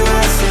love you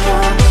as you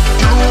are.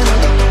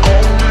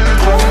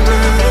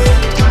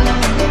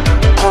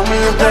 Call me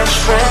your best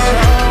friend.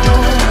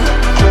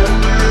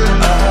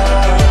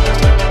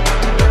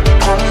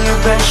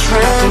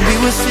 When we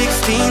were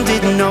 16,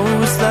 didn't know it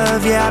was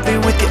love. Yeah, I've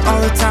been with you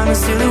all the time and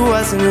still it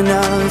wasn't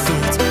enough.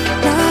 It's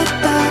not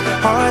that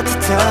hard to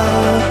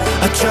tell.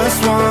 I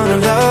just wanna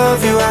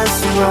love you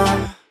as you are.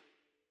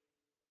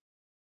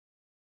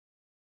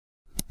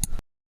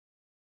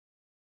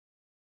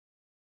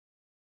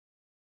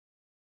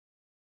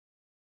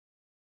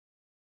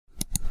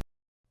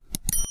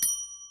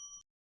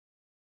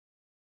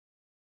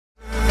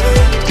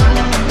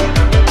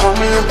 Call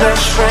me your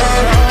best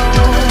friend.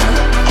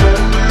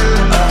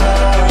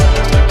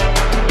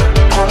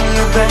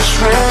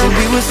 When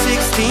we were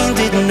 16,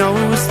 didn't know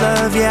it was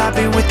love. Yeah, I've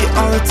been with you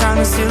all the time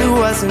and still it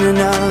wasn't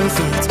enough.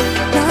 It's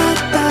not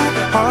that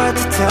hard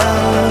to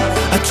tell.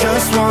 I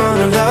just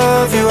wanna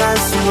love you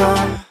as you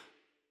are.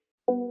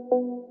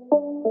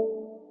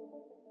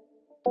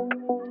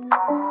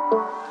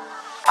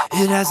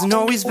 It hasn't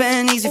always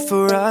been easy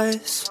for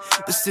us,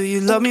 but still you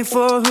love me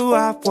for who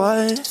I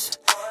was.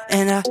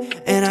 And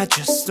I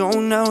just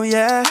don't know,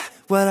 yeah,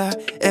 what I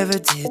ever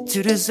did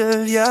to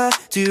deserve ya.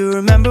 Do you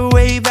remember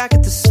way back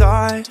at the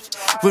start,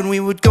 when we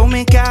would go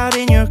make out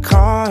in your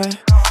car?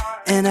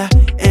 And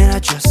I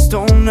just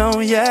don't know,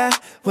 yeah,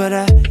 what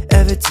I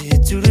ever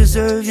did to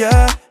deserve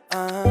ya.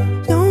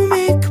 No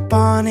makeup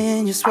on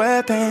in your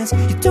sweatpants.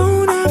 You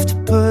don't have to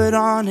put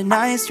on a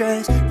nice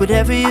dress.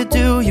 Whatever you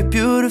do, you're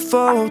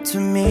beautiful to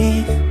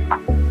me.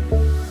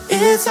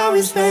 It's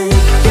always been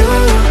you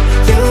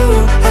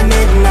at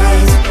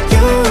midnight.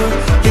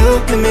 You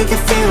can make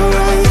it feel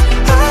right.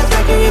 I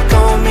like when you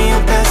call me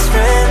your best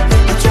friend.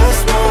 I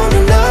just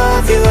wanna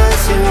love you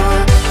as you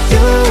are.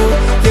 You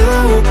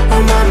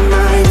on my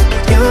mind.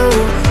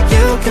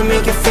 You can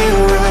make it feel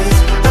right.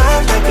 I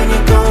like when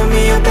you call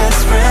me your best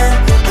friend.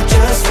 I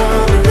just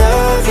wanna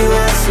love you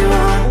as you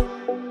are.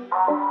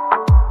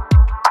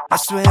 I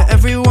swear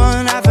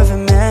everyone I've ever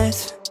met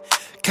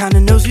kinda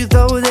knows you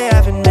though they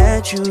haven't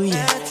met you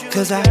yet.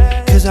 Cause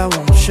I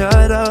won't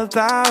shut up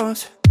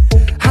about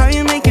how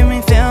you making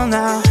me feel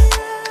now.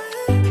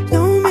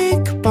 No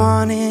makeup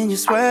on in your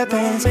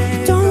sweatpants.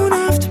 You don't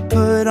have to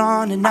put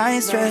on a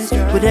nice dress.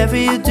 Whatever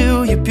you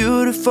do, you're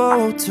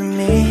beautiful to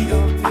me.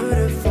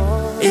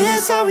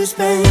 It's always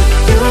been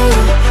you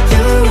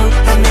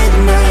at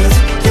midnight.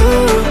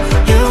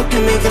 You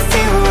can make it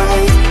feel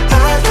right.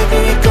 I like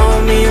when you call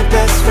me your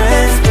best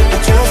friend. I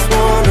just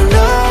wanna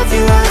love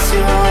you as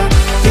you are.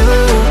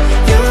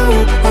 You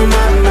on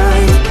my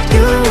mind.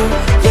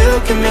 You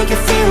can make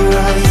it feel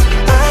right.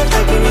 I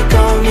like when you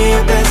call me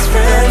your best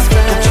friend.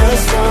 I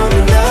just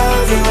wanna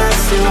love you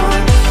as you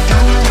are.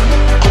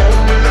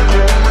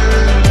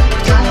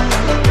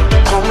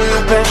 Call me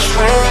your best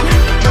friend.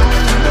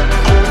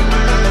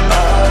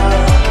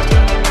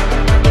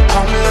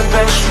 Call me your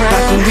best friend.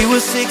 Back when we were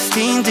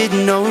 16,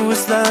 didn't know it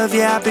was love.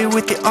 Yeah, I've been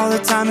with you all the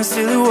time and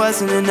still it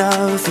wasn't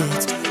enough.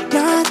 It's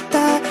not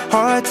that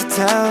hard to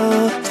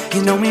tell.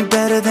 You know me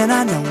better than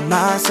I know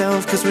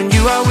myself. Cause when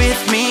you are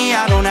with me,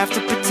 I don't have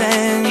to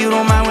pretend. You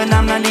don't mind when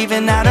I'm not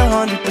even at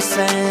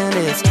 100%.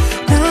 It's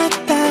not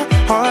that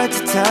hard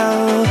to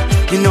tell.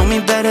 You know me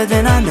better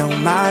than I know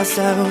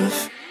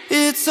myself.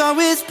 It's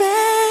always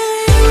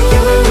been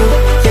you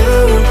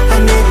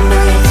at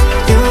midnight.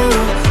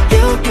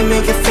 You can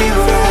make it feel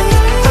right.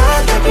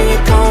 I like when you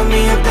call me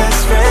your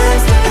best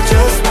friend. I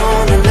just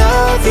wanna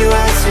love you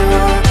as you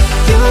are.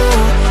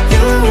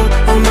 You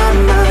on my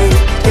mind.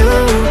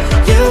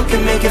 You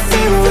can make it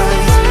feel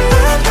right.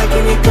 I like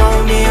when you call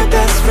me your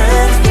best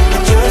friend. I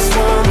just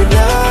wanna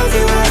love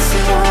you as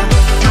you are.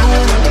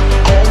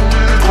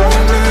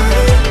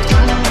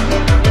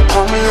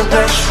 Call me your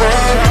best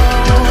friend.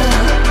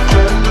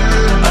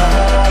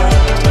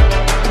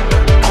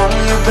 Call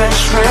me your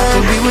best friend.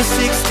 When we were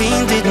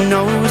 16, didn't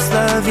know it was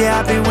love. Yeah,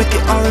 I've been with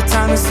you all the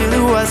time and still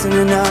it wasn't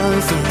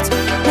enough. It's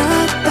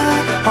not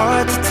that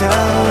hard to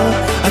tell.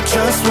 I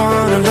just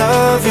wanna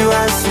love you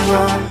as you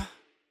are.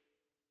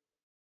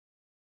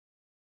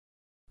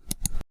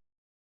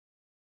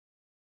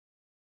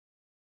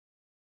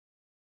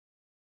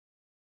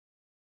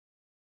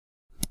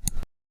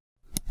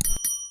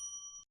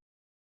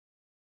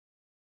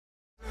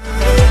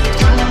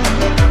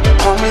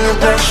 Call me your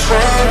best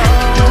friend.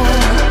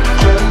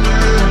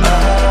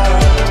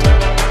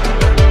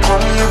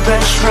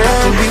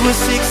 were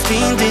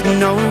 16, didn't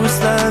know it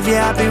was love.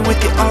 Yeah, I'd be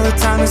with you all the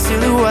time and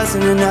still it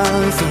wasn't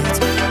enough. It's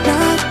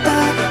not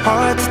that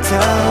hard to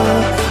tell,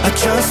 I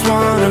just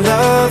wanna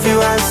love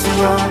you as you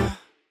are.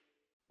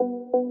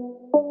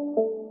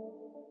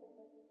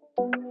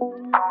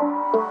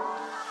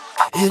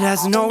 It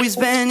hasn't always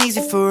been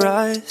easy for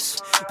us,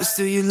 but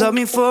still you love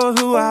me for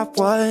who I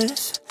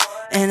was.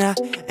 And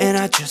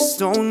I just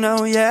don't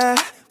know, yeah,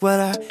 what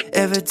I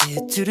ever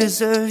did to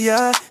deserve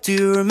ya. Do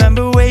you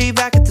remember way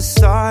back at the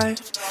start,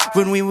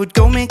 when we would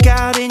go make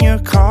out in your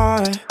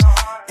car?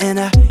 And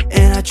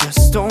I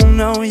just don't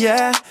know,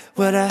 yeah,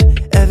 what I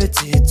ever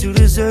did to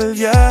deserve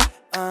ya.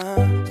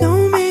 No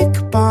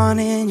makeup on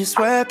in your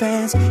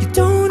sweatpants, you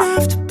don't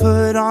have to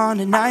put on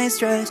a nice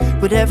dress.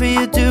 Whatever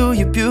you do,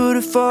 you're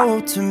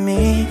beautiful to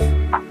me.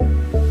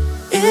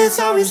 It's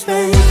always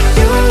been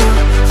you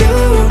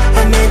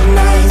at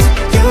midnight.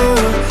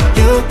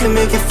 You can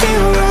make it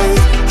feel right.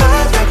 I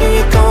like when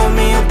you call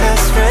me your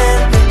best friend.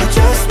 I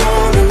just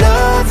wanna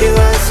love you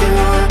as you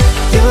are.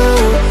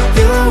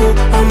 You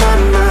on my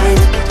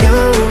mind.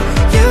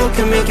 You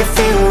can make it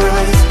feel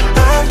right.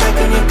 I like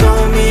when you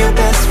call me your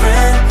best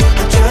friend.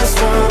 I just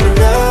wanna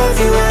love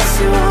you as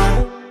you are.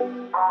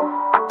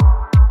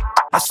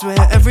 I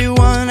swear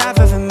everyone I've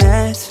ever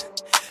met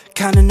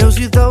kinda knows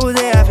you though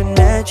they haven't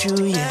met you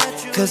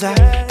yet. Cause I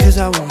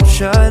won't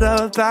shut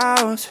up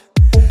about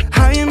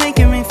how you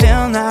making me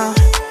feel now.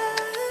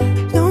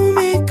 No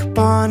makeup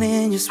on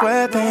in your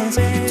sweatpants,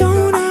 you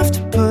don't have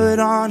to put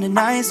on a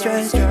nice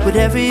dress.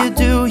 Whatever you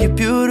do, you're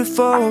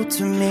beautiful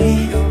to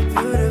me.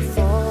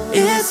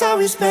 It's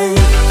always been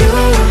you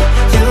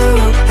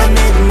at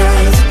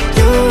midnight.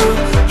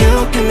 You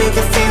can make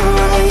it feel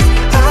right.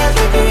 I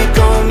like when you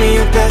call me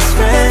your best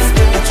friend.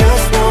 I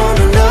just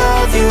wanna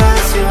love you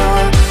as you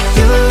are.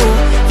 You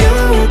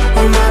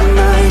on my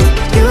mind.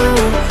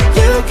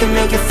 You can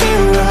make it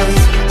feel right.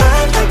 I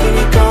like when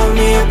you call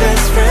me your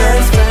best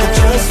friend. I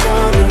just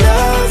wanna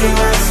love you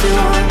as you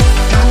are.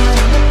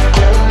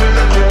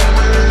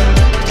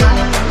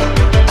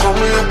 Call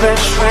me your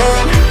best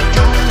friend.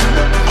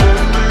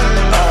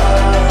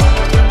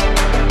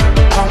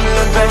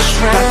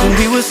 Back when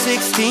we were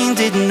 16,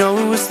 didn't know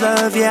it was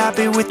love. Yeah, I'd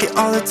be with you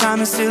all the time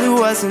and still it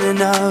wasn't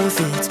enough.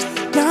 It's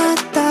not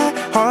that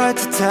hard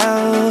to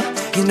tell,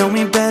 you know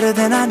me better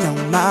than I know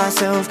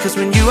myself. Cause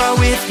when you are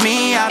with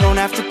me, I don't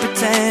have to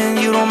pretend.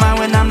 You don't mind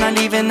when I'm not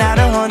even at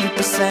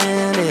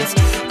 100%. It's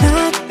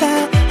not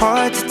that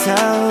hard to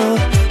tell,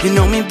 you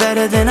know me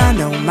better than I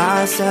know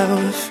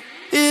myself.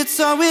 It's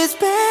always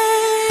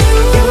been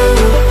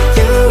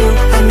you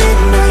at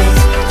midnight.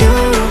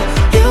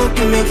 You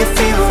can make it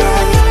feel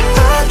right.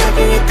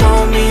 When you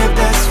call me your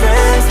best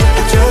friend,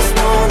 I just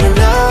wanna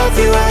love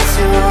you as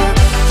you are.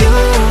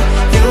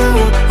 You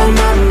on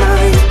my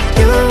mind.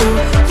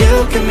 You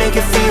can make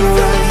it feel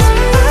right.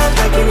 I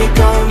like when you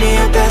call me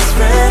your best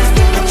friend.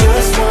 I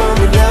just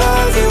wanna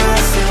love you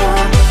as you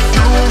are.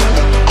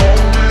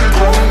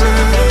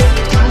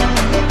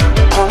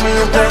 Call me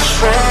your best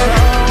friend.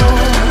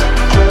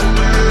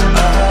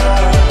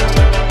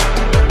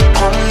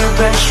 Call me your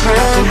best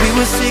friend. When we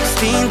were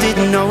 16,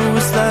 didn't know it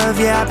was love.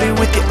 Yeah, I'd be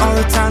with you all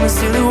the time and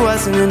still it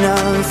wasn't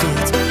enough.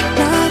 It's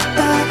not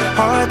that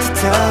hard to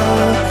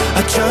tell,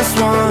 I just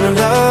wanna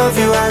love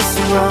you as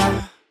you are.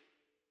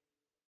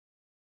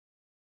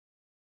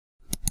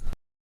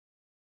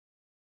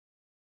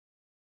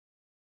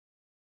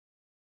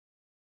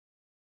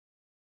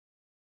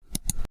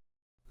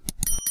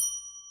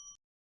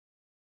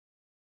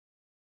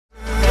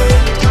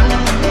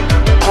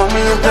 Call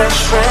me your best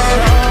friend.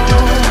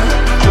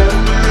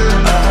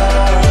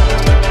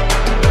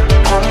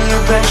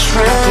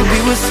 When we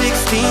were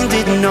 16,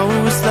 didn't know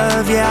it was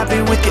love. Yeah, I'd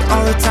be with you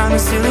all the time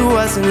and still it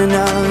wasn't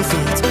enough.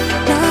 It's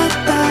not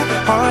that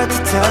hard to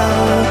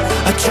tell,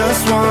 I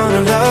just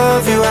wanna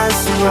love you as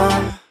you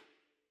are.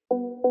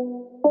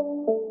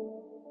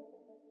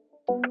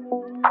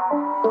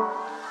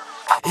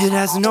 It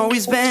hasn't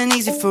always been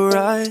easy for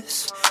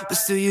us, but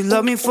still you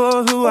love me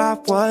for who I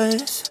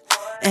was.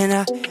 And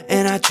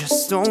I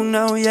just don't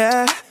know,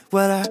 yeah,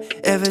 what I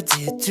ever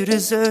did to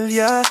deserve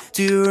ya.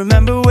 Do you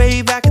remember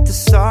way back at the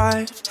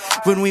start,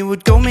 when we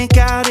would go make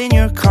out in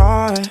your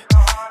car?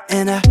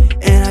 And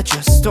I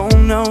just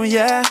don't know,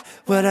 yeah,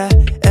 what I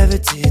ever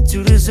did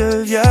to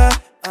deserve ya.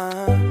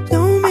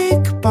 No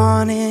makeup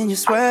on in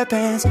your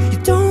sweatpants, you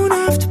don't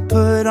have to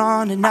put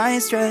on a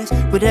nice dress.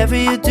 Whatever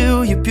you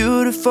do, you're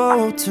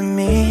beautiful to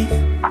me.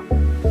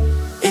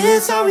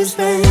 It's always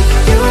been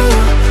you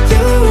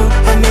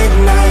at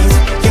midnight.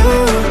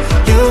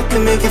 You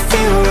can make it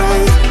feel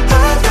right.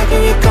 I like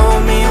when you call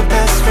me your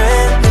best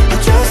friend. I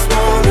just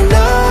wanna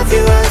love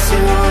you as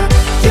you are.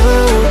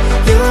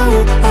 You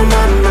on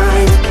my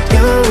mind.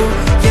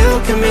 You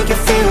can make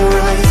it feel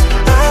right.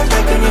 I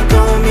like when you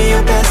call me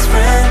your best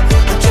friend.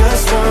 I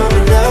just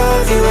wanna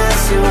love you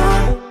as you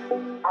are.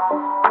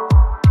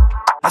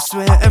 I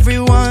swear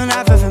everyone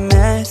I've ever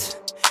met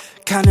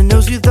kinda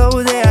knows you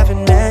though they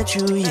haven't met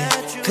you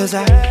yet. Cause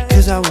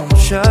I won't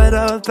shut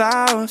up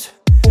about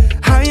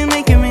how you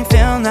making me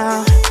feel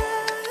now.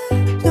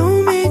 No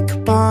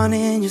makeup on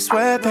in your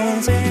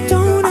sweatpants. You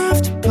don't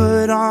have to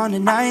put on a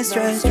nice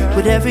dress.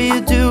 Whatever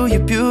you do, you're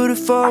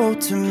beautiful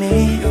to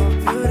me.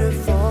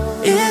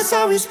 It's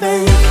always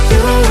been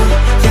you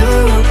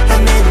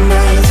at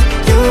midnight.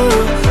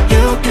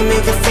 You can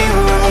make it feel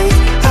right.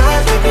 I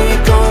like when you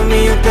call me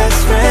your best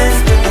friend.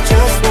 I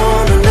just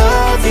wanna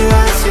love you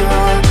as you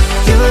are.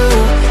 You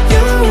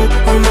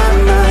on my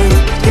mind.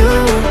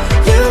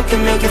 You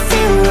can make it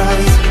feel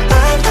right.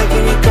 I like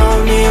when you call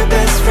me your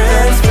best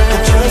friend. I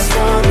just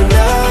wanna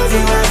love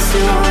you as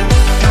you are.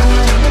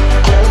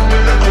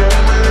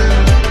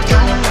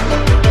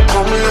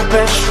 Call me your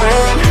best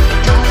friend.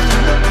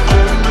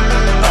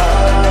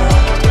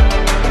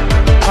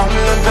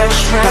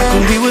 Back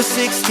when we were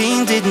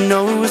 16, didn't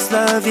know it was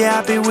love. Yeah,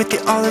 I'd be with you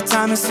all the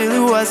time and still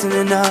it wasn't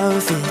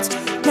enough. It's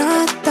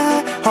not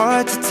that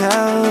hard to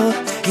tell.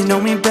 You know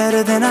me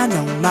better than I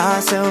know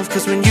myself.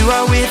 Cause when you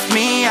are with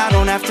me, I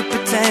don't have to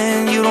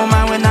pretend. You don't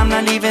mind when I'm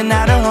not even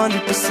at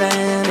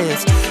 100%.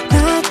 It's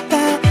not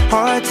that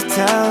hard to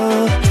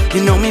tell.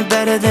 You know me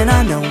better than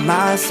I know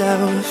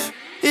myself.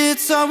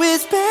 It's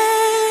always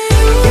been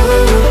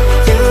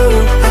you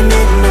at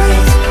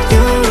midnight.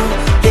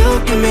 You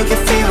can make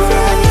it feel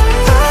right.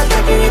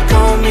 When you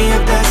call me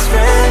your best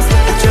friend,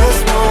 I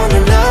just wanna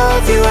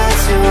love you as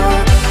you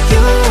are.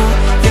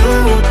 You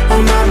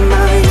on my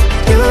mind.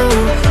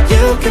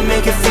 You can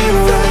make it feel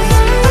right.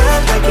 I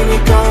like when you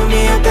call me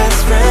your best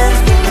friend.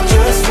 I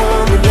just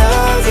wanna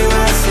love you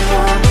as you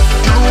are.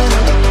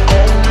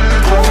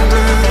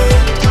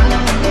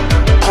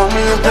 Call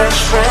me your best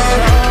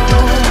friend.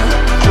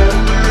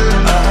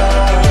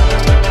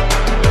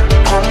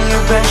 Call me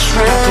your best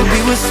friend. When we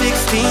were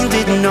 16,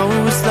 didn't know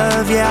it was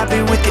love. Yeah, I'd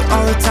be with you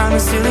all the time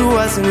and still it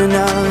wasn't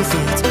enough.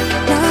 It's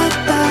not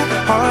that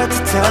hard to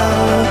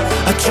tell.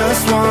 I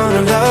just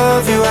wanna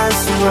love you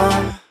as you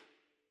are.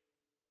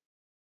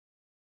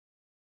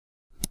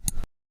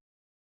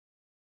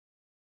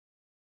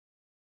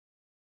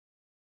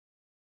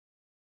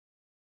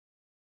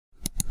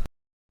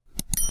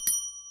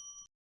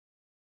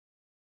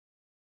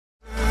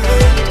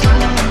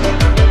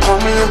 Call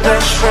me your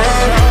best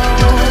friend.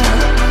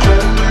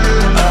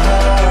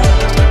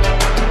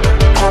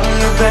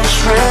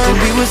 When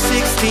we were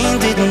 16,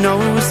 didn't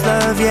know it was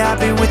love. Yeah, I'd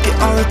be with you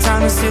all the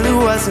time and still it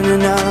wasn't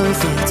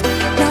enough. It's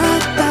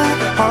not that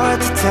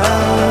hard to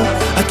tell.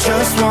 I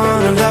just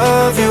wanna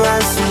love you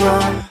as you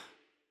are.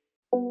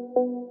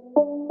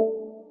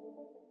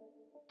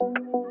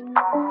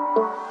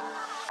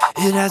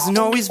 It hasn't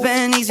always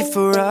been easy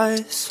for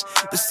us,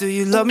 but still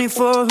you love me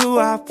for who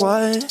I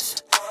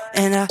was.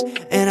 And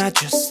I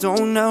just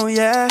don't know,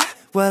 yeah,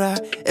 what I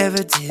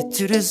ever did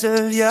to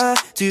deserve ya.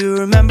 Do you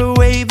remember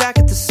way back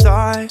at the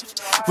start,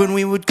 when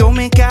we would go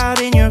make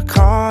out in your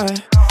car?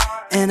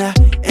 And I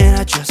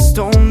just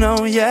don't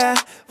know, yeah,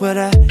 what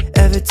I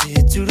ever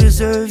did to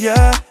deserve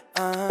ya.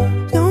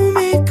 No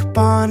makeup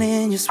on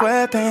in your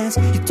sweatpants.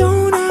 You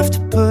don't have to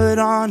put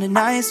on a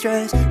nice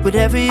dress.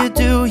 Whatever you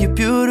do, you're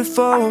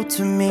beautiful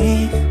to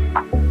me.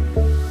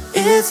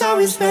 It's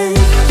always been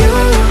you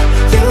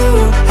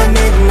at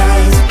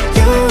midnight.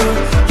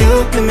 You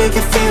can make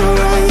it feel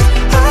right.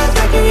 I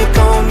like when you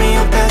call me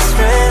your best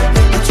friend.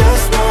 I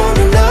just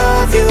wanna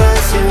love you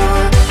as you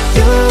are.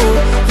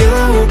 You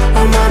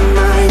on my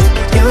mind.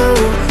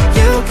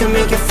 You can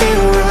make it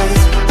feel right.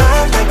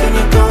 I like when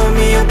you call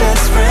me your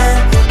best friend.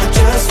 I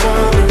just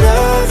wanna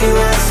love you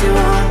as you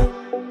are.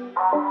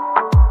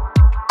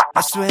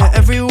 I swear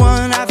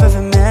everyone I've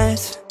ever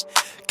met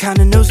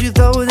kinda knows you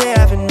though they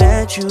haven't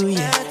met you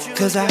yet.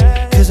 Cause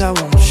I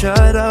won't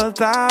shut up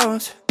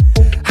about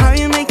how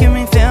you making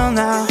me feel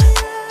now.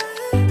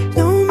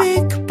 No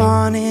makeup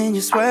on in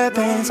your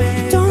sweatpants.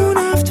 You don't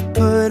have to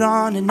put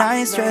on a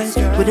nice dress.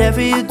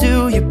 Whatever you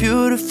do, you're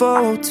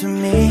beautiful to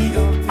me.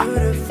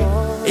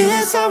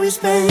 It's always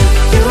been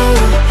you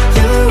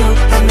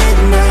at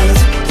midnight.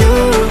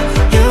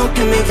 You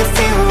can make it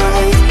feel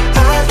right.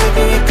 I like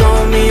when you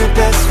call me your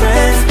best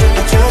friend.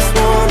 I just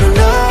wanna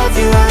love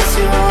you as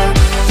you are.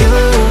 You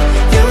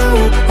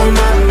on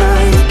my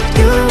mind.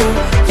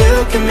 You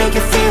can make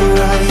it feel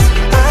right.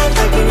 I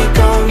like when you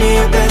call me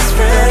your best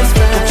friend.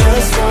 I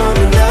just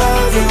wanna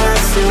love you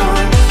as you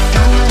are.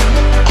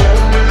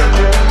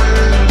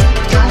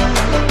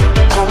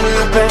 Call me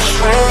your best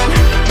friend.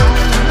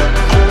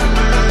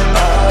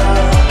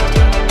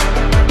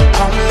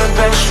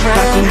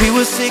 Back when we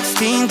were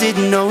 16,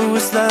 didn't know it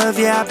was love.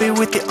 Yeah, I'd be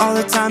with you all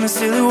the time and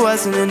still it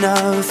wasn't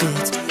enough.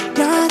 It's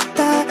not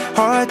that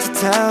hard to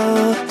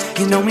tell.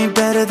 You know me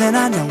better than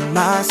I know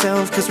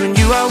myself. Cause when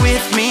you are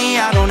with me,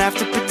 I don't have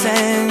to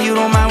pretend. You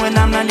don't mind when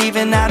I'm not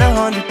even at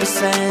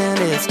 100%.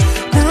 It's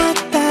not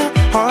that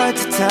hard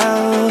to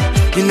tell.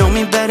 You know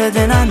me better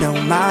than I know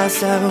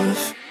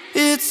myself.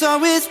 It's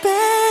always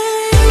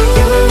been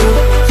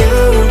you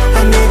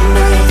at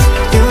midnight.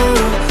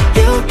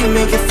 You can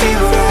make it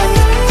feel right.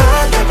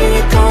 When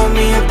you call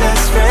me your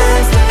best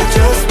friend, I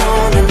just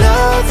wanna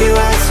love you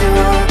as you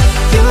are.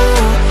 You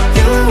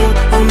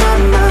on my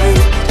mind.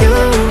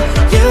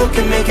 You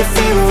can make it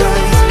feel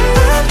right.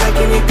 I like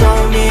when you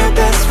call me your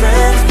best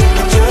friend.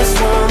 I just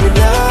wanna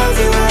love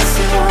you as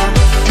you are.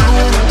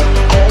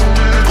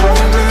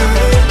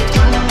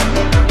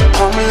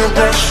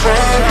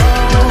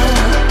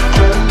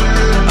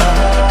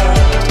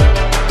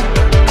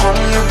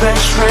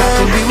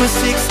 were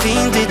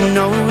 16, didn't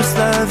know it was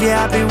love.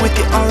 Yeah, I'd be with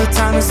you all the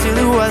time and still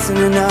it wasn't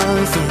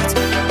enough. It's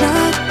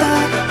not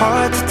that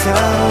hard to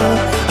tell.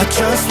 I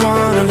just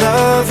wanna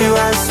love you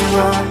as you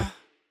are.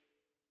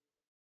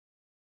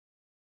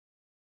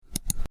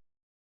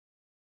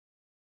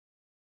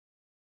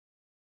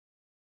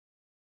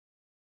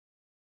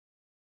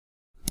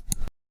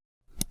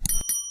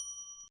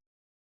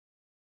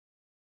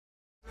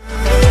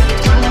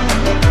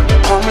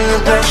 Call me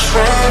your best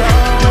friend.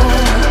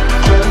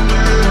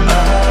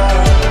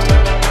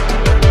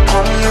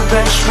 Call me your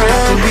best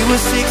friend. When we were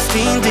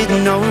 16,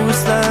 didn't know it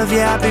was love.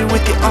 Yeah, I'd be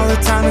with you all the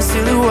time and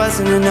still it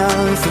wasn't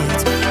enough.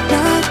 It's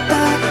not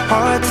that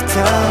hard to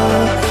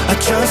tell. I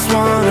just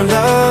wanna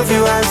love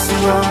you as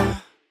you are.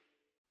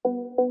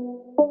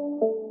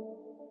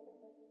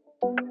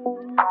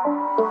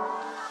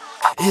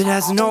 It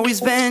hasn't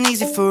always been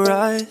easy for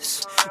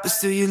us, but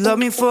still you love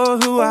me for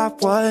who I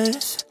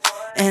was.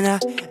 And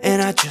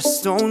I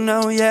just don't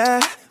know,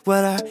 yeah,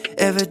 what I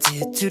ever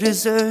did to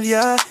deserve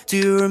ya. Do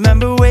you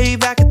remember way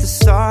back at the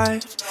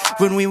start,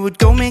 when we would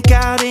go make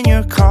out in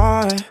your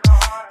car?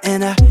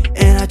 And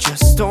I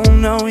just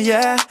don't know,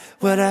 yeah,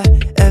 what I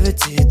ever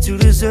did to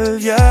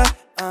deserve ya.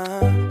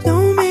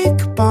 No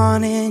makeup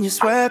on in your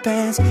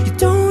sweatpants. You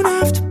don't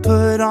have to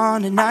put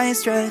on a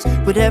nice dress.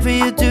 Whatever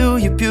you do,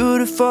 you're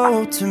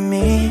beautiful to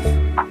me.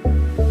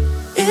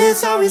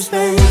 It's always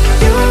been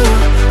you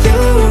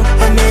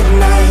at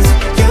midnight.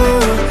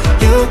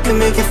 You can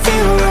make it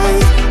feel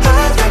right.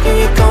 I like when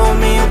you call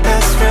me your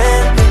best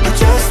friend. I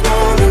just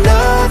wanna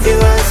love you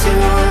as you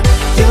are.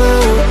 You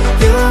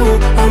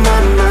on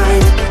my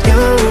mind.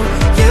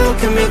 You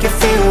can make it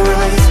feel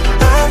right.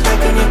 I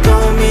like when you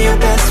call me your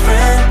best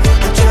friend.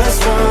 I just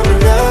wanna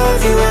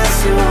love you as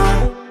you are.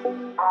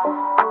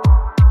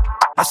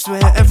 I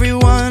swear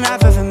everyone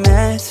I've ever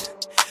met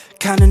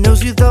kinda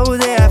knows you though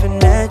they haven't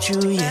met you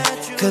yet.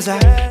 Cause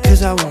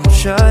I won't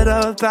shut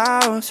up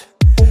about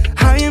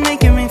how you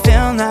making me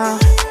feel now.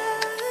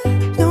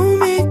 No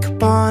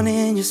makeup on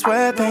in your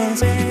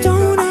sweatpants. You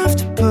don't have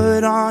to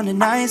put on a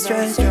nice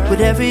dress.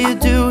 Whatever you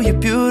do,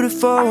 you're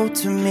beautiful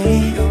to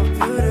me.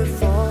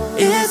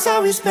 It's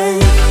always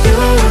been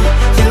you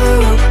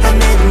at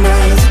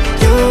midnight.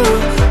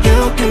 You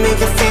can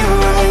make it feel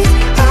right.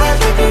 I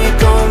like when you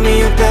call me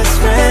your best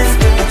friend.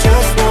 I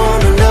just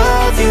wanna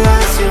love you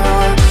as you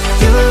are.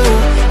 You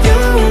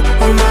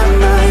on my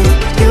mind.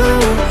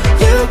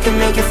 You can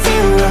make it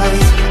feel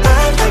right.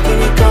 I like when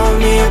you call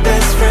me your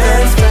best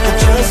friend. I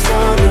just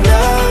wanna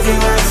love you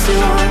as you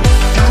are.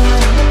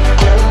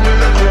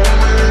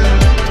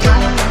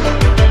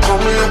 Call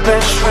me your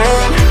best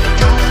friend.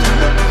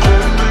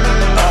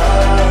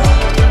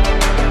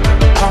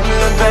 Call me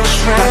your best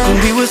friend. Back when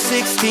we were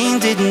 16,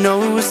 didn't know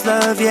it was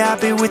love. Yeah, I'd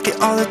be with you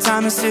all the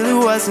time and still it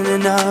wasn't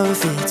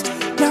enough. It's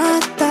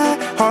not that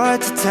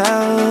hard to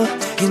tell.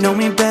 You know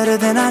me better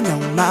than I know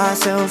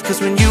myself. Cause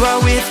when you are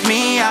with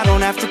me, I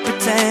don't have to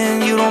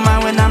pretend. You don't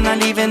mind when I'm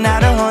not even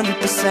at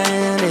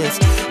 100%. It's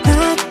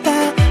not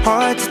that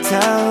hard to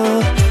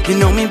tell. You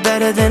know me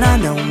better than I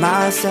know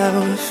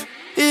myself.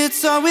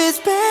 It's always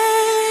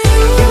been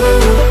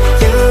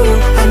you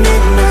at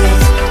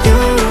midnight.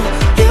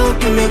 You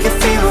can make it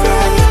feel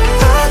right.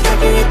 I like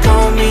when you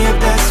call me your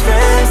best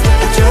friend.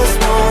 I just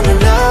wanna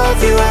love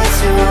you as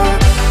you are.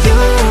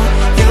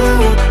 You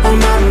on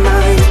my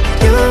mind.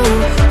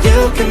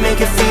 You can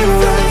make it feel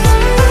right.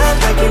 I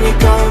like when you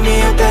call me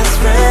your best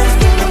friend.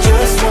 I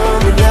just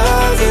wanna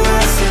love you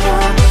as you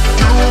are.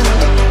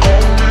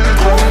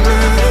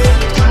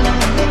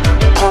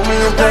 Call me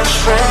your best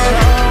friend.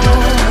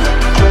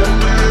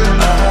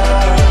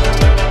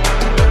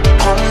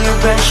 Call me your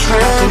best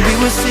friend. When we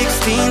were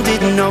 16,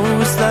 didn't know it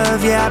was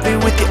love. Yeah, I'd be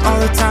with you all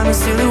the time and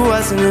still it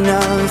wasn't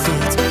enough.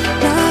 It's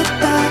not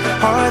that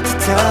hard to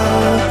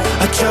tell.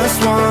 I just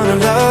wanna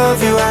love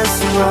you as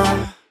you are.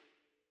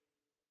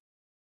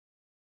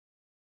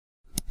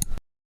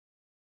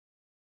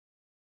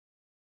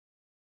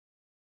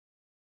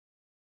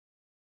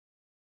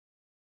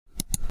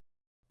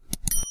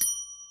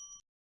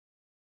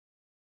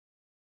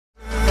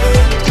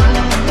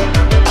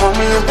 Call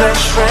me your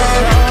best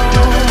friend.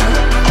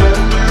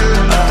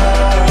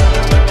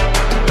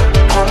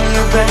 Call me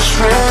your best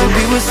friend. When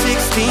we were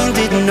 16,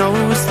 didn't know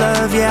it was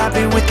love. Yeah, I'd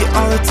be with you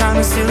all the time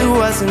and still it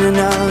wasn't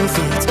enough.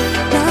 It's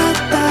not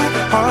that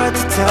hard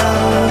to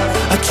tell.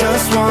 I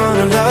just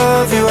wanna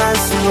love you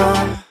as you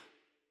are.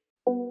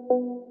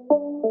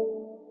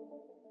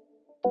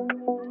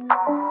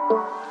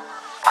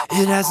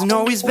 It hasn't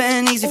always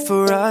been easy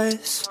for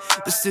us,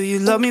 but still you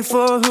love me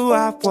for who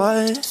I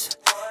was.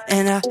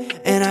 And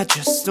I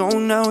just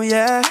don't know,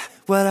 yeah,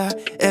 what I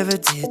ever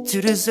did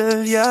to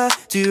deserve ya.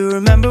 Do you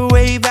remember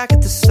way back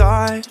at the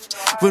start,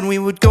 when we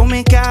would go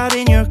make out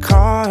in your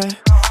car?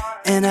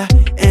 And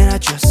I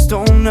just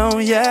don't know,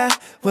 yeah,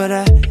 what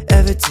I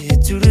ever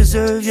did to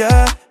deserve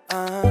ya.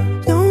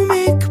 No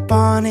makeup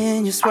on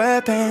in your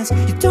sweatpants.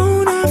 You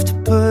don't have to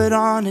put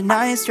on a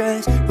nice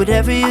dress.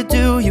 Whatever you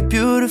do, you're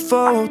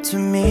beautiful to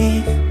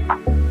me.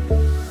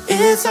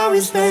 It's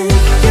always been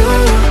you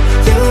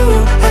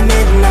at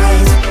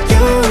midnight.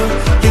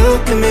 You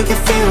can make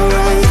it feel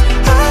right.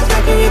 I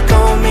like when you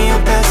call me your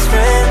best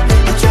friend.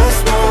 I just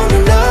wanna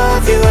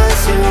love you as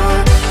you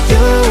are.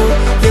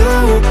 You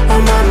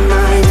on my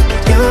mind.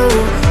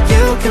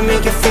 You can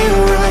make it feel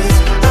right.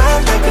 I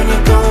like when you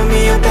call me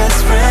your best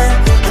friend.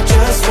 I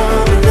just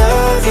wanna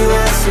love you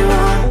as you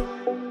are.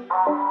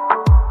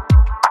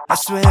 I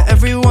swear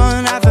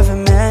everyone I've ever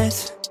met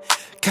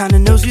kinda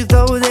knows you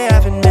though they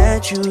haven't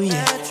met you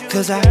yet.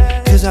 Cause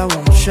I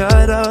won't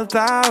shut up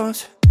about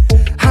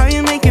how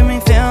you making me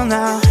feel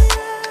now.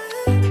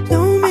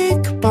 No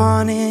makeup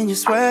on in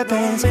your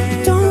sweatpants.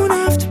 You don't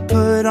have to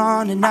put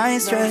on a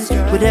nice dress.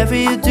 Whatever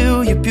you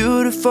do, you're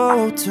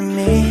beautiful to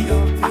me.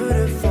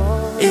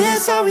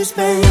 It's always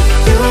been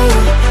you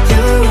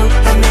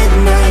at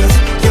midnight.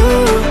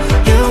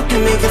 You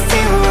can make it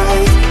feel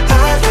right.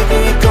 I like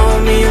when you call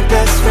me your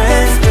best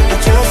friend. I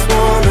just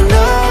wanna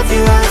love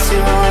you as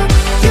you are.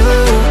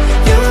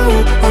 You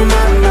on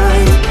my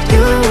mind.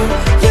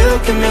 You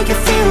can make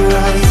it feel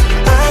right.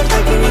 I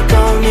like when you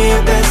call me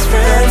your best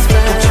friend.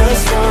 I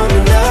just wanna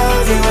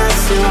love you as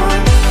you are.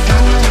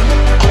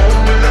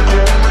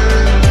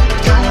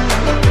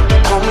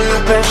 Call me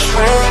your best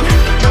friend.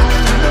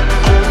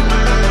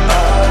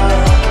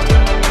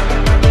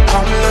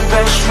 Call me your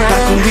best friend.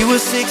 Back when we were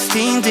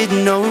 16,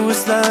 didn't know it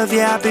was love.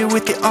 Yeah, I'd be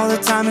with you all the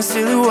time and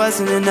still it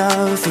wasn't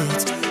enough.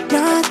 It's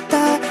not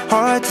that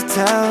hard to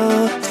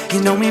tell. You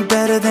know me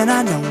better than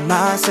I know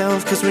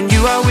myself. Cause when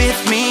you are with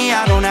me,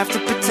 I don't have to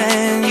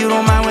pretend. You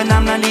don't mind when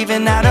I'm not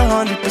even at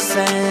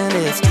 100%.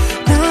 It's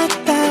not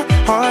that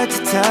hard to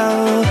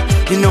tell.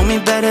 You know me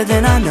better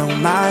than I know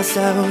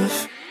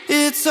myself.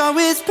 It's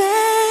always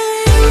been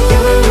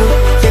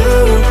you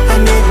at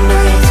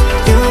midnight.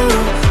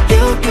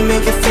 You can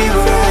make it feel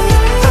right.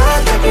 I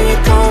like when you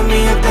call me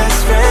your best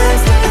friend.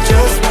 I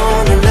just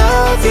wanna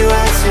love you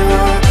as you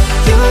are.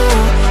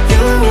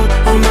 You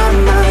on my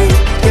mind.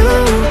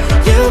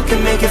 You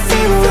can make it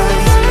feel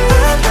right.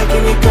 I like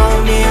when you call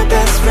me your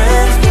best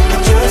friend. I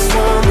just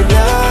wanna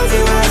love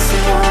you as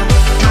you are.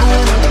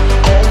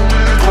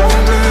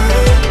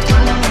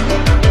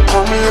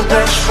 Call me your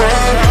best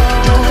friend.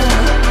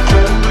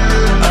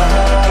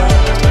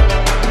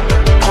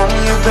 Call me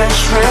your best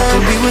friend.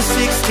 When we were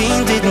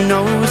 16, didn't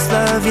know it was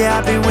love. Yeah,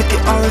 I'd be with you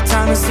all the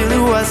time and still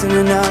it wasn't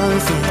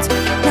enough. It's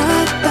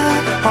not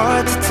that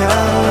hard to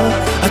tell.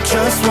 I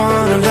just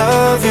wanna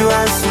love you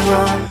as you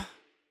are.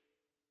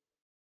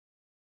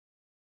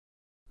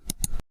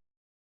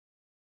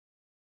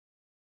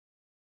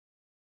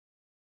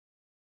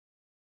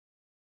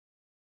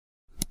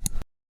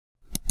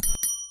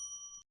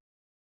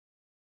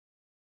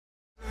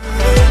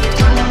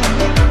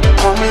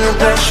 Call me your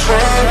best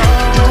friend.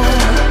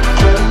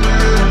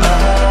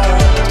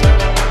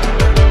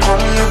 Call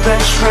me your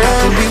best friend.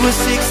 When we were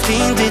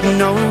 16, didn't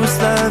know it was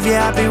love.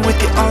 Yeah, I'd be with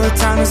you all the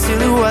time and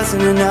still it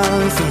wasn't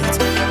enough. It's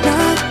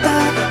not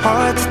that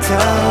hard to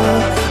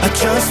tell. I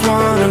just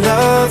wanna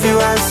love you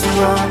as you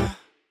are.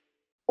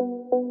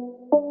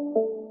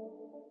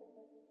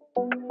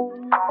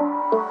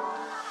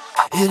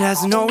 It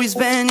hasn't always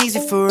been easy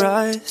for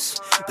us,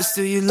 but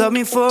still you love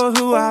me for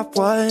who I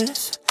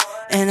was.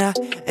 And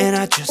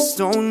I just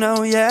don't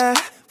know, yeah,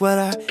 what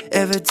I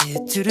ever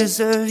did to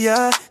deserve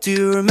ya. Do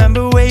you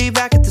remember way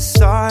back at the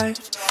start,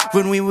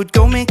 when we would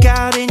go make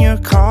out in your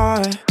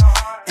car?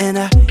 And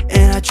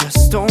I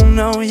just don't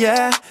know,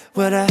 yeah,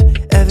 what I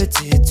ever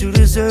did to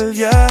deserve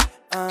ya.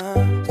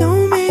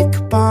 No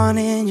makeup on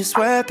in your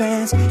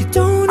sweatpants. You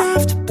don't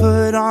have to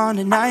put on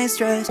a nice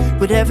dress.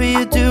 Whatever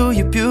you do,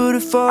 you're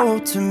beautiful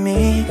to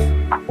me.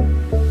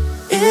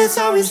 It's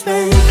always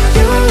been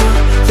you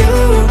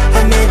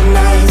at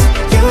midnight.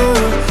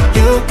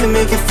 You can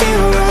make it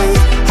feel right.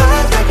 I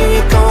like when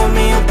you call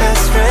me your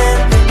best friend.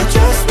 I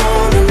just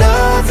wanna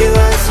love you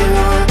as you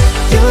are.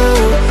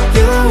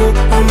 You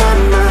on my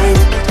mind.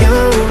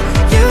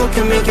 You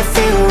can make it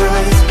feel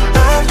right.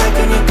 I like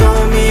when you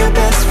call me your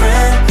best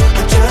friend.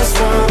 I just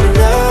wanna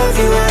love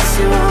you as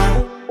you are.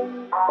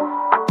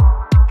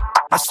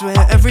 I swear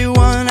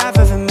everyone I've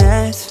ever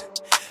met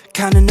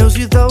kinda knows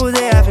you though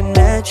they haven't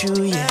met you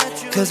yet.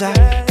 Cause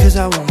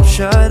I won't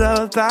shut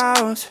up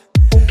about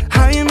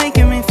how you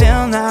making me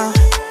feel now.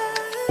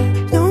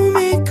 No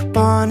makeup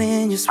on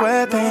in your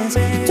sweatpants.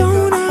 You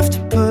don't have to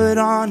put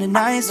on a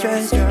nice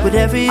dress.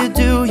 Whatever you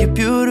do, you're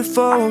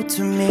beautiful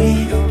to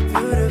me.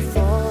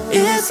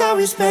 It's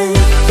always been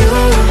you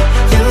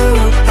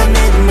at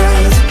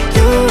midnight.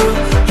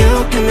 You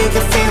can make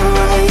it feel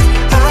right.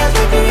 I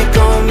like when you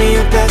call me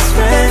your best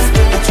friend.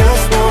 I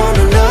just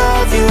wanna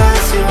love you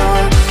as you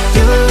are.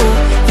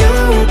 You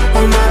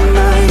on my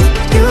mind.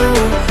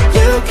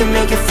 You can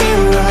make it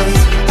feel right.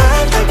 I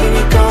like when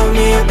you call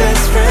me your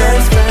best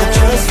friend. I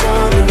just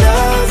wanna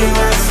love you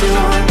as you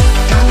are.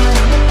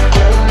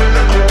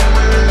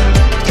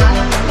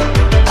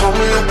 Call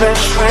me your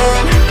best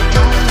friend.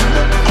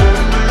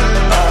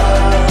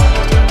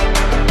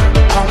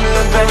 Call me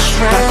your best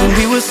friend. Back when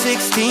we were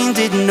 16,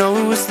 didn't know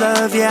it was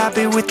love. Yeah, I'd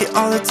be with you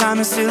all the time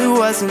and still it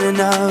wasn't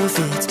enough.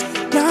 It's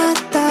not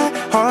that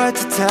hard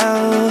to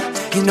tell.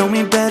 You know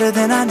me better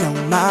than I know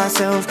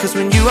myself. Cause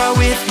when you are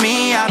with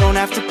me, I don't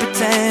have to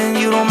pretend.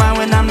 You don't mind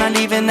when I'm not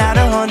even at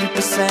 100%.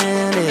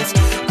 It's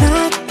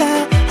not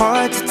that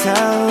hard to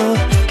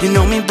tell. You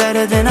know me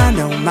better than I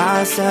know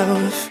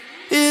myself.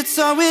 It's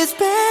always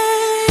been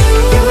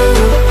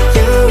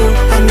you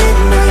at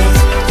midnight.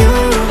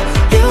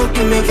 You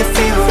can make it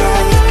feel